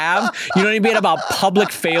you have, you know what I mean, about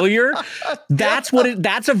public failure. That's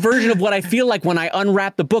a version of what I feel like when I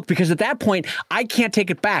unwrap the book. Because at that point, I can't take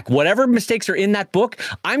it back. Whatever mistakes are in that book,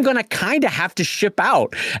 I'm going to kind of have to ship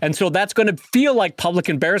out. And so that's going to feel like public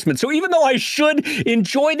embarrassment. So even though I should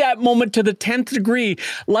enjoy that moment to the 10th degree,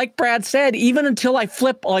 like Brad said, even until I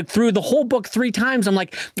flip like through the whole book 3 times, I'm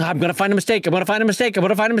like, I'm going to find a mistake. I'm going to find a mistake. I'm going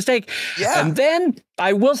to find a mistake. Yeah. And then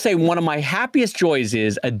I will say one of my happiest joys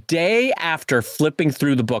is a day after flipping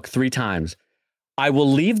through the book 3 times, I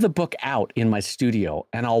will leave the book out in my studio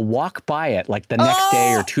and I'll walk by it like the next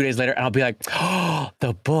day or 2 days later and I'll be like, oh,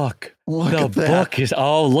 the book. The book is,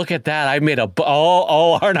 oh, look at that. I made a book.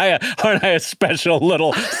 Oh, aren't I a special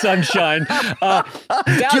little sunshine? Do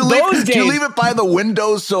you leave it by the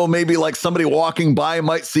window so maybe like somebody walking by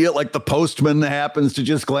might see it, like the postman happens to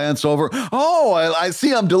just glance over? Oh, I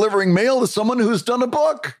see I'm delivering mail to someone who's done a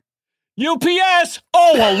book. UPS!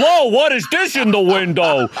 Oh, hello, what is this in the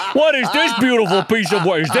window? What is this beautiful piece of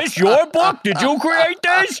work? Is this your book? Did you create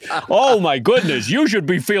this? Oh, my goodness, you should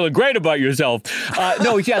be feeling great about yourself.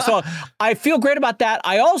 So I feel great about that.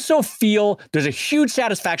 I also feel there's a huge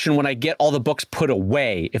satisfaction when I get all the books put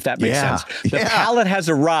away, if that makes sense. The pallet has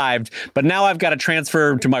arrived, but now I've got to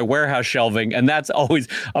transfer to my warehouse shelving, and that's always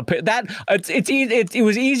it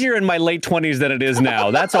was easier in my late 20s than it is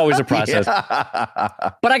now. That's always a process.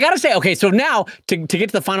 But I got to say, okay, so now to get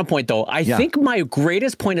to the final point, though, I think my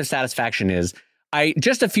greatest point of satisfaction is I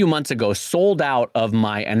just a few months ago sold out of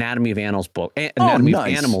my Anatomy of Animals book. Anatomy of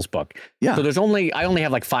Animals book. Yeah. So I only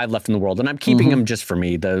have like 5 left in the world, and I'm keeping them just for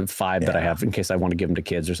me, the 5 that I have in case I want to give them to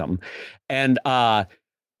kids or something. And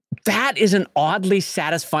that is an oddly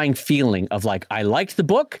satisfying feeling of like, I liked the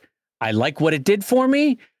book, I like what it did for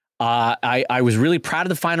me. I was really proud of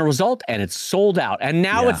the final result, and it's sold out. And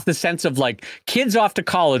now it's the sense of like kids off to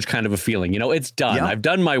college kind of a feeling. You know, it's done. I've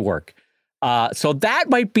done my work. So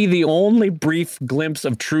that might be the only brief glimpse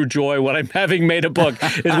of true joy when I'm having made a book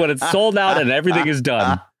is when it's sold out and everything is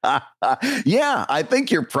done. Yeah, I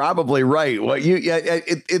think you're probably right. Well,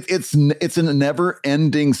 it's a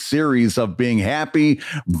never-ending series of being happy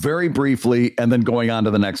very briefly and then going on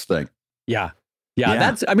to the next thing. Yeah.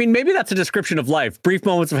 Yeah, maybe that's a description of life. Brief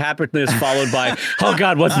moments of happiness followed by, oh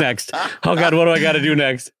God, what's next? Oh God, what do I got to do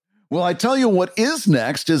next? Well, I tell you what is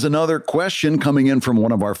next is another question coming in from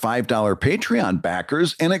one of our $5 Patreon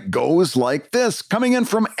backers, and it goes like this. Coming in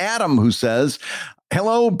from Adam, who says,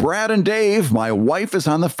 hello, Brad and Dave. My wife is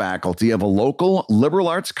on the faculty of a local liberal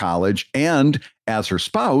arts college, and as her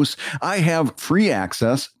spouse, I have free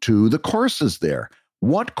access to the courses there.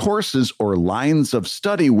 What courses or lines of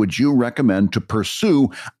study would you recommend to pursue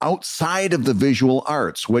outside of the visual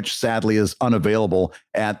arts, which sadly is unavailable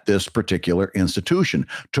at this particular institution?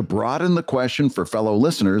 To broaden the question for fellow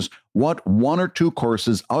listeners, what 1 or 2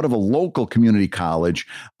 courses out of a local community college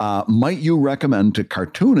might you recommend to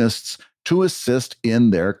cartoonists to assist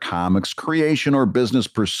in their comics creation or business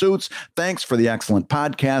pursuits? Thanks for the excellent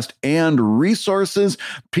podcast and resources.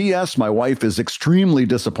 P.S. My wife is extremely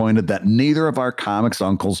disappointed that neither of our comics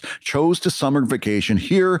uncles chose to summer vacation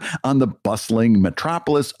here on the bustling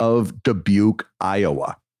metropolis of Dubuque,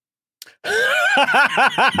 Iowa.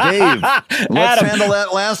 Dave, let's handle that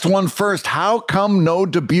last one first. How come no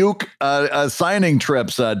Dubuque signing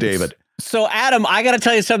trips, David? So, Adam, I got to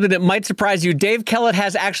tell you something that might surprise you. Dave Kellett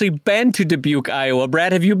has actually been to Dubuque, Iowa.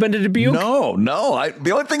 Brad, have you been to Dubuque? No.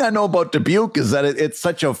 The only thing I know about Dubuque is that it's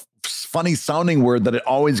such a funny sounding word that it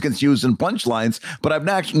always gets used in punchlines, but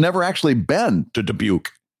I've never actually been to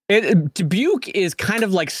Dubuque. Dubuque is kind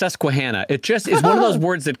of like Susquehanna. It just is one of those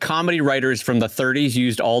words that comedy writers from the 30s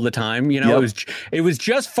used all the time. You know, it was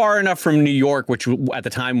just far enough from New York, which at the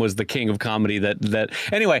time was the king of comedy.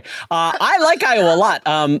 Anyway, I like Iowa a lot.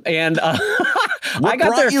 I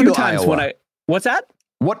got there a few times when what's that?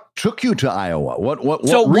 What took you to Iowa? What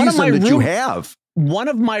reason did you have? One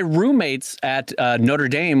of my roommates at Notre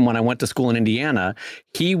Dame when I went to school in Indiana,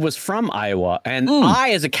 he was from Iowa. And I,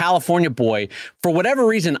 as a California boy, for whatever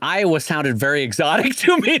reason, Iowa sounded very exotic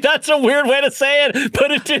to me. That's a weird way to say it,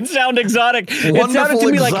 but it did sound exotic. Wonderful, it sounded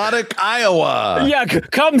to me exotic Iowa. Yeah,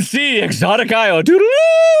 come see exotic Iowa.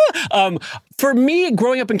 for me,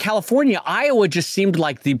 growing up in California, Iowa just seemed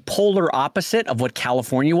like the polar opposite of what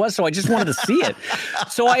California was. So I just wanted to see it.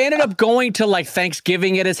 So I ended up going to like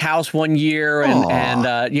Thanksgiving at his house one year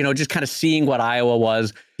and you know, just kind of seeing what Iowa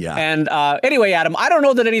was. Yeah. And anyway, Adam, I don't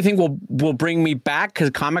know that anything will bring me back because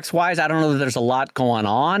comics wise, I don't know that there's a lot going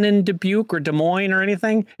on in Dubuque or Des Moines or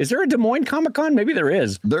anything. Is there a Des Moines Comic Con? Maybe there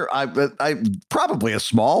is. I probably a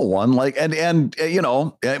small one, like, and you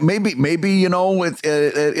know, maybe you know,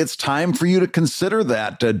 it's time for you to consider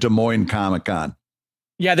that Des Moines Comic Con.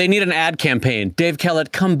 Yeah, they need an ad campaign. Dave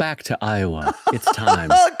Kellett, come back to Iowa. It's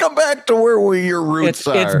time. Come back to where your roots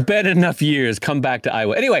are. It's been enough years. Come back to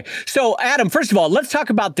Iowa. Anyway, so Adam, first of all, let's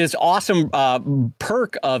talk about this awesome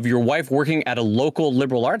perk of your wife working at a local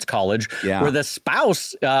liberal arts college where the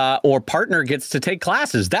spouse or partner gets to take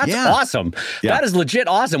classes. That's awesome. Yeah. That is legit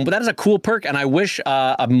awesome. But that is a cool perk, and I wish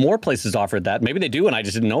more places offered that. Maybe they do, and I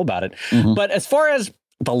just didn't know about it. But as far as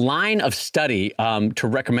the line of study to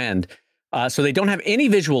recommend, so they don't have any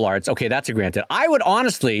visual arts. Okay, that's a granted. I would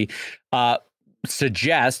honestly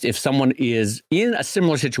suggest if someone is in a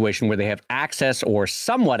similar situation where they have access or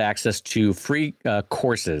somewhat access to free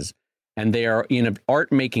courses and they are in an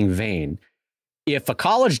art-making vein, if a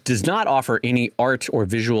college does not offer any art or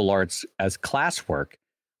visual arts as classwork,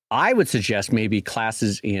 I would suggest maybe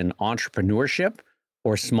classes in entrepreneurship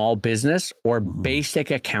or small business or basic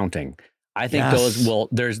accounting. I think those will,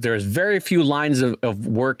 there's very few lines of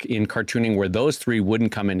work in cartooning where those three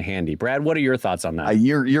wouldn't come in handy. Brad, what are your thoughts on that?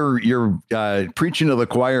 You're preaching to the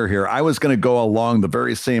choir here. I was going to go along the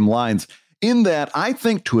very same lines in that I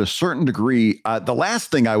think to a certain degree, the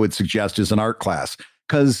last thing I would suggest is an art class,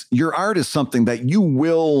 because your art is something that you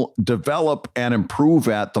will develop and improve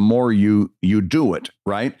at the more you do it,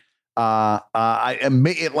 right?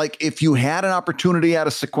 Like if you had an opportunity at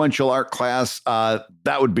a sequential art class,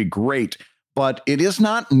 that would be great, but it is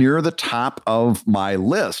not near the top of my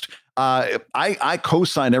list. I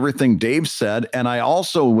co-sign everything Dave said. And I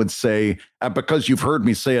also would say, because you've heard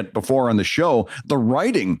me say it before on the show, the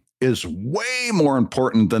writing is way more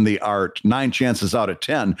important than the art, 9 chances out of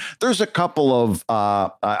 10. There's a couple of,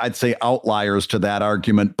 I'd say, outliers to that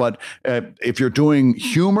argument. But if you're doing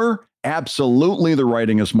humor, absolutely, the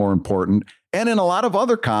writing is more important. And in a lot of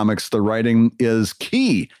other comics, the writing is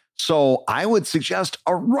key. So I would suggest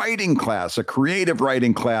a writing class, a creative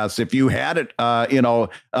writing class. If you had it,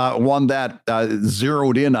 one that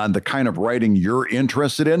zeroed in on the kind of writing you're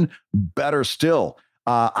interested in, better still.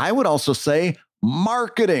 I would also say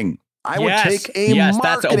marketing. I would take a marketing class.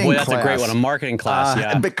 That's a great one, a marketing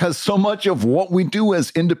class, because so much of what we do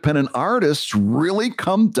as independent artists really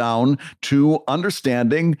come down to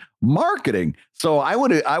understanding marketing. So I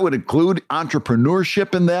would include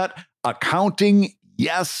entrepreneurship in that, accounting,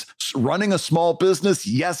 yes, running a small business,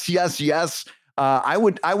 yes. I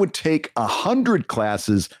would take 100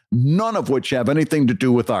 classes, none of which have anything to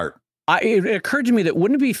do with art. It occurred to me that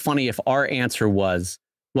wouldn't it be funny if our answer was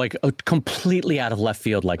like completely out of left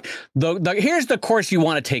field. Like here's the course you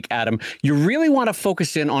want to take, Adam. You really want to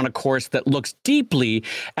focus in on a course that looks deeply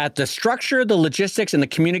at the structure, the logistics, and the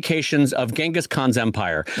communications of Genghis Khan's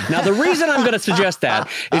empire. Now, the reason I'm going to suggest that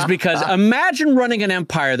is because imagine running an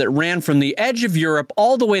empire that ran from the edge of Europe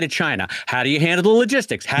all the way to China. How do you handle the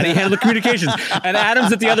logistics? How do you handle the communications? And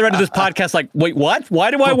Adam's at the other end of this podcast like, wait, what?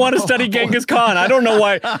 Why do I want to study Genghis Khan? I don't know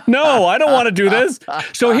why. No, I don't want to do this.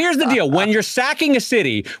 So here's the deal. When you're sacking a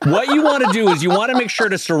city, what you want to do is you want to make sure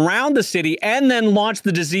to surround the city and then launch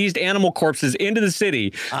the diseased animal corpses into the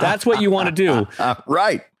city. That's what you want to do.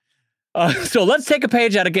 Right. So let's take a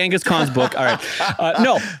page out of Genghis Khan's book. All right.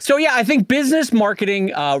 No. So yeah, I think business,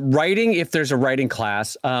 marketing, writing, if there's a writing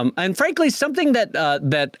class, and frankly, something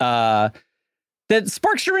that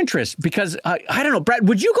sparks your interest, because I don't know, Brad,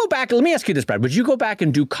 would you go back? Let me ask you this, Brad. Would you go back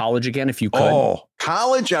and do college again if you could? Oh,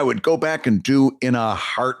 college, I would go back and do in a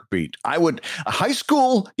heartbeat. I would. High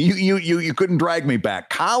school, you couldn't drag me back.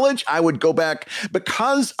 College, I would go back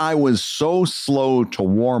because I was so slow to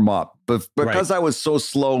warm up, because I was so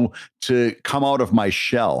slow to come out of my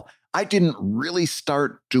shell. I didn't really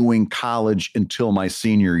start doing college until my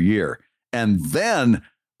senior year. And then,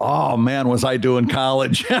 oh man, was I doing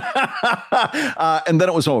college? And then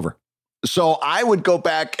it was over. So I would go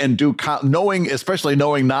back and do, especially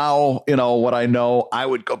knowing now, what I know, I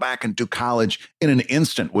would go back and do college in an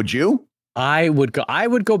instant. Would you? I would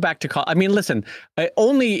go back to college. I mean, listen,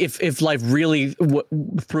 only if life really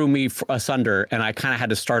threw me asunder and I kind of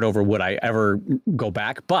had to start over, would I ever go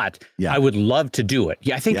back? But I would love to do it.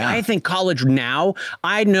 Yeah, I think college now,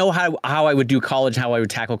 I know how I would do college, how I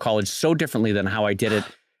would tackle college so differently than how I did it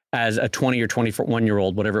as a 20 or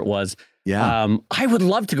 21-year-old, whatever it was. Yeah. I would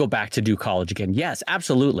love to go back to do college again. Yes,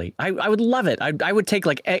 absolutely. I would love it. I would take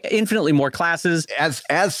like infinitely more classes.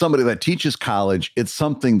 As somebody that teaches college, it's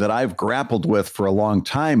something that I've grappled with for a long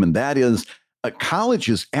time. And that is college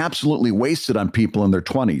is absolutely wasted on people in their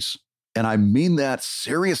 20s. And I mean that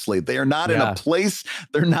seriously. They are not in a place.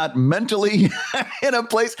 They're not mentally in a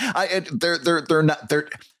place.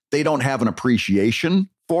 They don't have an appreciation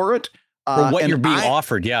for it. For what you're being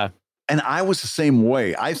offered. Yeah. And I was the same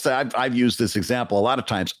way. I've used this example a lot of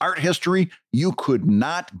times. Art history, you could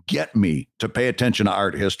not get me to pay attention to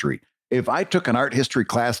art history. If I took an art history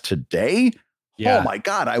class today, oh my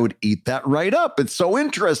God, I would eat that right up. It's so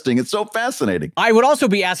interesting. It's so fascinating. I would also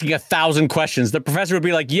be asking 1,000 questions. The professor would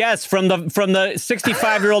be like, yes, from the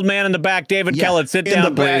 65-year-old man in the back, David Kellett, sit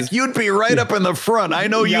down, please. Back. You'd be right up in the front. I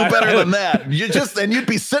know you better than that. And you'd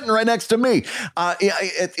be sitting right next to me.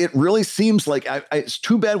 It really seems like it's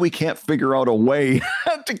too bad we can't figure out a way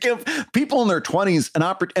to give people in their 20s an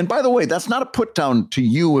opportunity. And by the way, that's not a put down to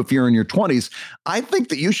you if you're in your 20s. I think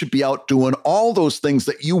that you should be out doing all those things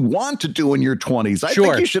that you want to do in your 20s. I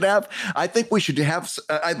think you should have,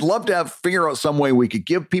 I'd love to figure out some way we could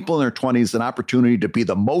give people in their 20s an opportunity to be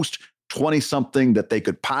the most 20-something that they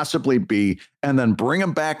could possibly be, and then bring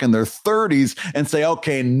them back in their 30s and say,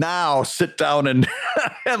 okay, now sit down and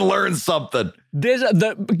learn something.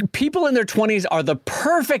 The people in their 20s are the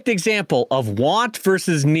perfect example of want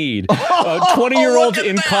versus need. 20-year-olds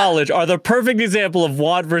in college are the perfect example of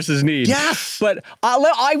want versus need. Yes. But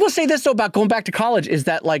I will say this, though, about going back to college is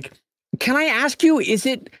that, like, can I ask you,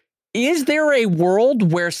 is there a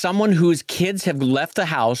world where someone whose kids have left the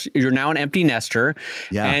house, you're now an empty nester,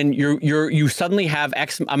 and you suddenly have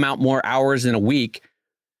X amount more hours in a week?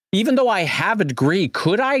 Even though I have a degree,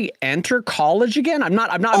 could I enter college again? I'm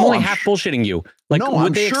only half bullshitting you. Like, no,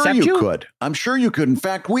 would they accept you? Could. I'm sure you could. In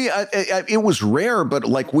fact, it was rare, but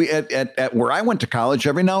like at where I went to college,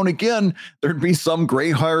 every now and again, there'd be some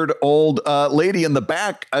gray-haired old lady in the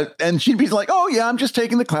back, and she'd be like, "Oh yeah, I'm just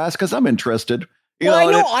taking the class because I'm interested."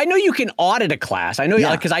 I know you can audit a class. I know,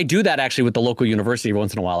 because I do that actually with the local university every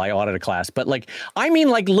once in a while. I audit a class, but like, I mean,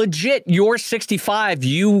 like legit, you're 65,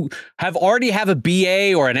 you already have a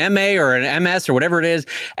BA or an MA or an MS or whatever it is,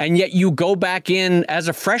 and yet you go back in as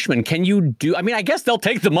a freshman. Can you do? I mean, I guess they'll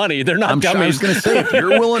take the money. They're not dummies. I was going to say, if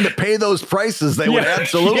you're willing to pay those prices, they would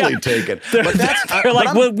absolutely take it. But they're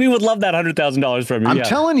like, we would love that $100,000 from you. I'm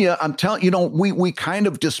telling you, we kind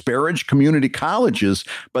of disparage community colleges,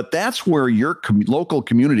 but that's where your local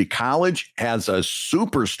community college has a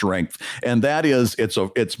super strength, and that is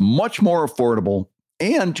it's much more affordable,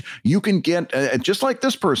 and you can get just like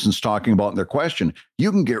this person's talking about in their question,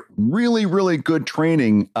 you can get really, really good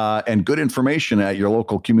training and good information at your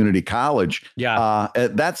local community college.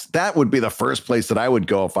 That would be the first place that I would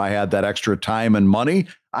go if I had that extra time and money.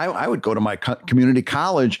 I would go to my community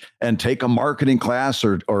college and take a marketing class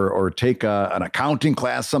or take an accounting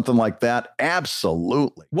class, something like that.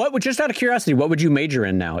 Absolutely. Just out of curiosity, what would you major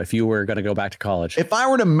in now if you were going to go back to college? If I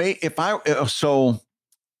were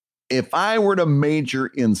to major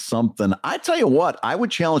in something, I tell you what, I would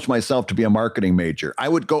challenge myself to be a marketing major. I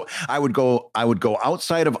would go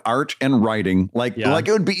outside of art and writing. Like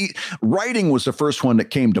it would be, writing was the first one that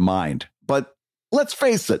came to mind, but let's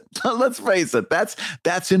face it.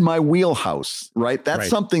 That's in my wheelhouse, right? That's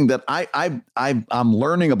something that I'm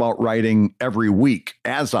learning about writing every week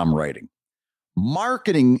as I'm writing.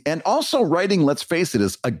 Marketing and also writing, let's face it,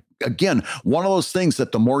 is again one of those things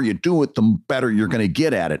that the more you do it, the better you're going to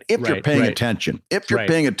get at it. If you're paying attention,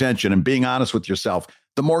 paying attention and being honest with yourself,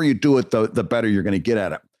 the more you do it, the better you're going to get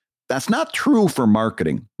at it. That's not true for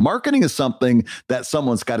marketing. Marketing is something that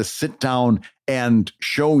someone's got to sit down and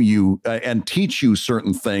show you and teach you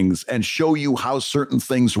certain things and show you how certain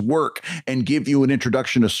things work and give you an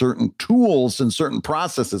introduction to certain tools and certain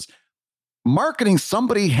processes. Marketing,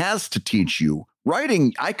 somebody has to teach you.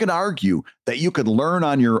 Writing, I could argue that you could learn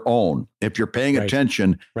on your own if you're paying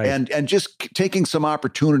attention and just taking some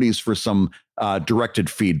opportunities for some directed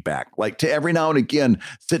feedback, like to every now and again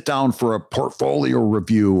sit down for a portfolio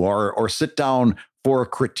review or sit down for a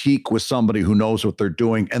critique with somebody who knows what they're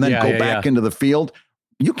doing and then go back into the field.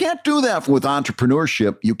 You can't do that with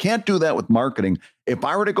entrepreneurship. You can't do that with marketing. If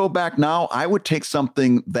I were to go back now, I would take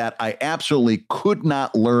something that I absolutely could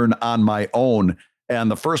not learn on my own.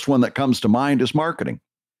 And the first one that comes to mind is marketing.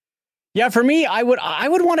 Yeah, for me, I would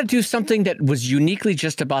want to do something that was uniquely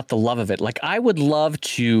just about the love of it. Like, I would love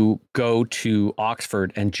to go to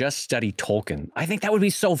Oxford and just study Tolkien. I think that would be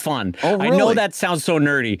so fun. Oh, really? I know that sounds so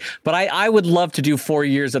nerdy, but I would love to do 4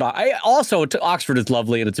 years at Oxford is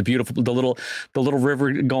lovely, and it's a beautiful, the little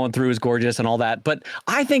river going through is gorgeous and all that. But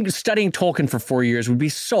I think studying Tolkien for 4 years would be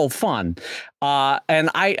so fun. And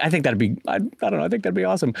I think that'd be, I don't know, I think that'd be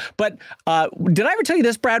awesome. But did I ever tell you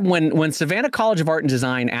this, Brad? When Savannah College of Art and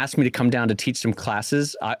Design asked me to come down to teach some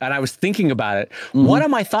classes, and I was thinking about it, one of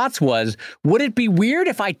my thoughts was, would it be weird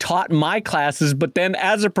if I taught my classes, but then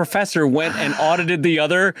as a professor went and audited the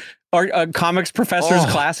other comics professors'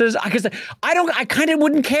 classes? Because I kind of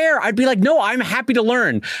wouldn't care. I'd be like, no, I'm happy to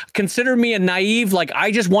learn. Consider me a naive, like,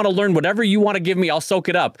 I just want to learn whatever you want to give me. I'll soak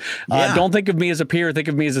it up. Don't think of me as a peer, think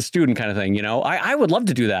of me as a student kind of thing. You know, I would love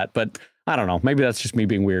to do that, but I don't know. Maybe that's just me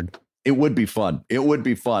being weird. It would be fun. It would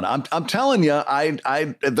be fun. I'm telling you,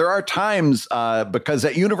 there are times because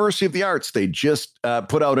at University of the Arts, they just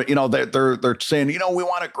put out they're saying, we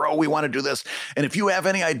want to grow, we want to do this. And if you have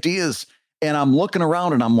any ideas, and I'm looking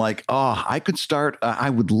around and I'm like, I could start, I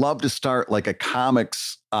would love to start like a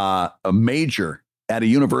comics a major at a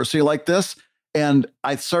university like this. And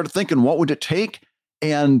I started thinking, what would it take?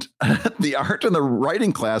 And the art and the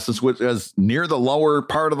writing classes was near the lower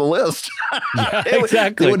part of the list. Yeah,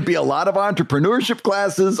 exactly. There would be a lot of entrepreneurship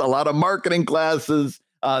classes, a lot of marketing classes,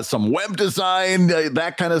 some web design,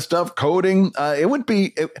 that kind of stuff, coding. It would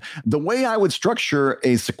be the way I would structure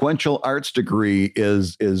a sequential arts degree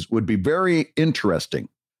would be very interesting.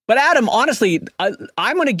 But Adam, honestly,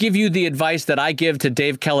 I'm going to give you the advice that I give to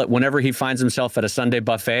Dave Kellett whenever he finds himself at a Sunday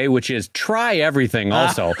buffet, which is try everything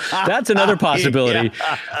also. That's another possibility.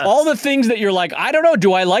 Yes. All the things that you're like, I don't know,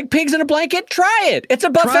 do I like pigs in a blanket? Try it. It's a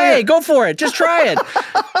buffet. Go for it. Just try it.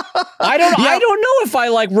 I don't know if I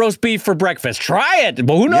like roast beef for breakfast. Try it.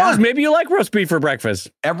 But who knows? Maybe you like roast beef for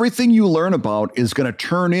breakfast. Everything you learn about is going to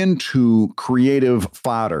turn into creative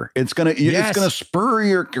fodder. It's going to spur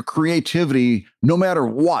your creativity no matter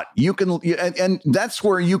what. You can, and that's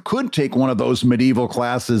where you could take one of those medieval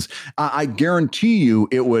classes. I guarantee you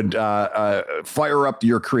it would fire up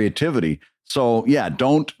your creativity. So yeah,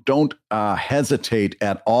 don't hesitate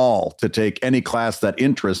at all to take any class that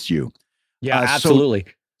interests you. Yeah, absolutely.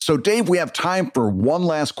 So Dave, we have time for one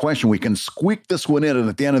last question. We can squeak this one in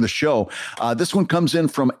at the end of the show. This one comes in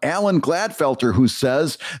from Alan Gladfelter, who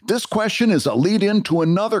says, this question is a lead in to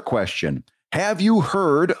another question. Have you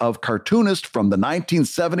heard of cartoonist from the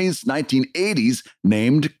 1970s, 1980s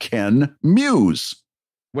named Ken Muse?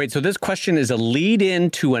 Wait, so this question is a lead in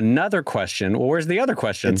to another question. Well, where's the other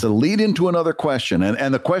question? It's a lead into another question.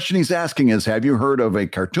 And the question he's asking is, have you heard of a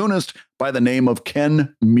cartoonist by the name of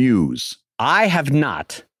Ken Muse? I have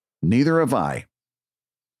not. Neither have I.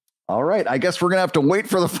 All right. I guess we're going to have to wait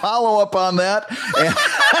for the follow-up on that.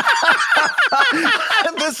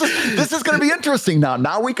 This is going to be interesting now.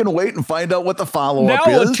 Now we can wait and find out what the follow-up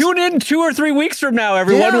is. Now, tune in 2 or 3 weeks from now,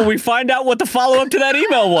 everyone, when we find out what the follow-up to that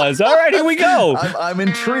email was. All right, here we go. I'm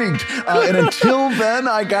intrigued. And until then,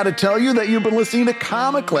 I got to tell you that you've been listening to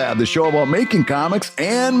ComicLab, the show about making comics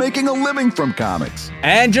and making a living from comics.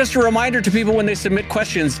 And just a reminder to people when they submit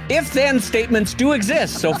questions, if-then statements do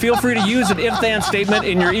exist. So feel free to use an if-then statement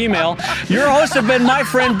in your email. Your hosts have been my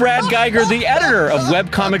friend Brad Geiger, the editor of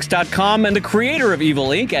webcomics.com and the creator of Evil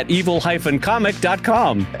Inc. at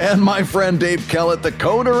evil-comic.com. And my friend Dave Kellett, the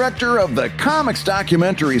co-director of the comics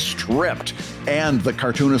documentary Stripped and the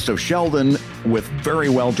cartoonist of Sheldon with very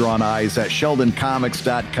well-drawn eyes at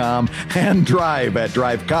sheldoncomics.com and Drive at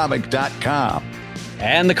drivecomic.com.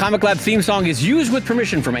 And the Comic Lab theme song is used with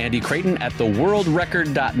permission from Andy Creighton at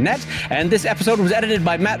theworldrecord.net. And this episode was edited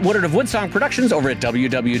by Matt Woodard of Woodsong Productions over at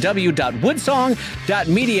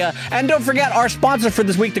www.woodsong.media. And don't forget our sponsor for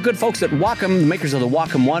this week, the good folks at Wacom, the makers of the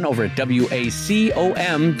Wacom One over at wacom.com.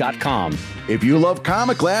 If you love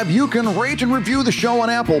Comic Lab, you can rate and review the show on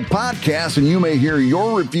Apple Podcasts, and you may hear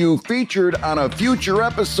your review featured on a future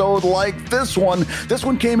episode like this one. This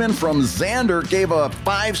one came in from Xander, gave a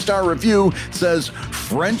 5-star review, says,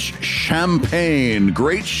 French champagne.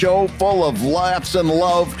 Great show, full of laughs and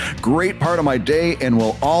love. Great part of my day, and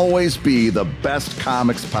will always be the best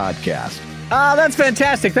comics podcast. That's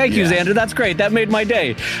fantastic. Thank you, Xander. That's great. That made my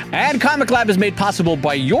day. And Comic Lab is made possible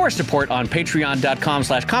by your support on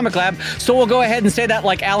patreon.com/ComicLab. So we'll go ahead and say that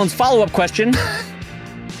like Alan's follow-up question.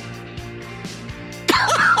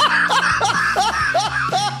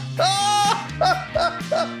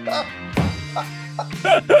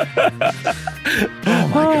 Oh,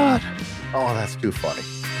 my God. Oh, that's too funny.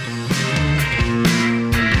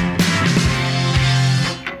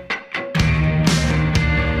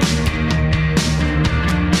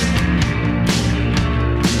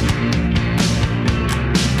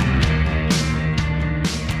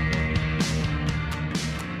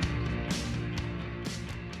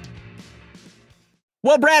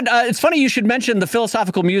 Well, Brad, it's funny you should mention the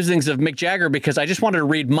philosophical musings of Mick Jagger, because I just wanted to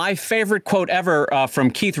read my favorite quote ever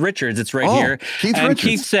from Keith Richards. It's right here. Keith and Richards.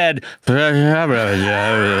 Keith said,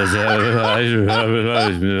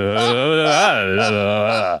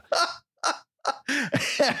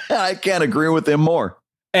 I can't agree with him more.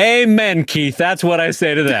 amen, Keith. That's what I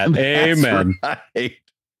say to that. Amen. That's right.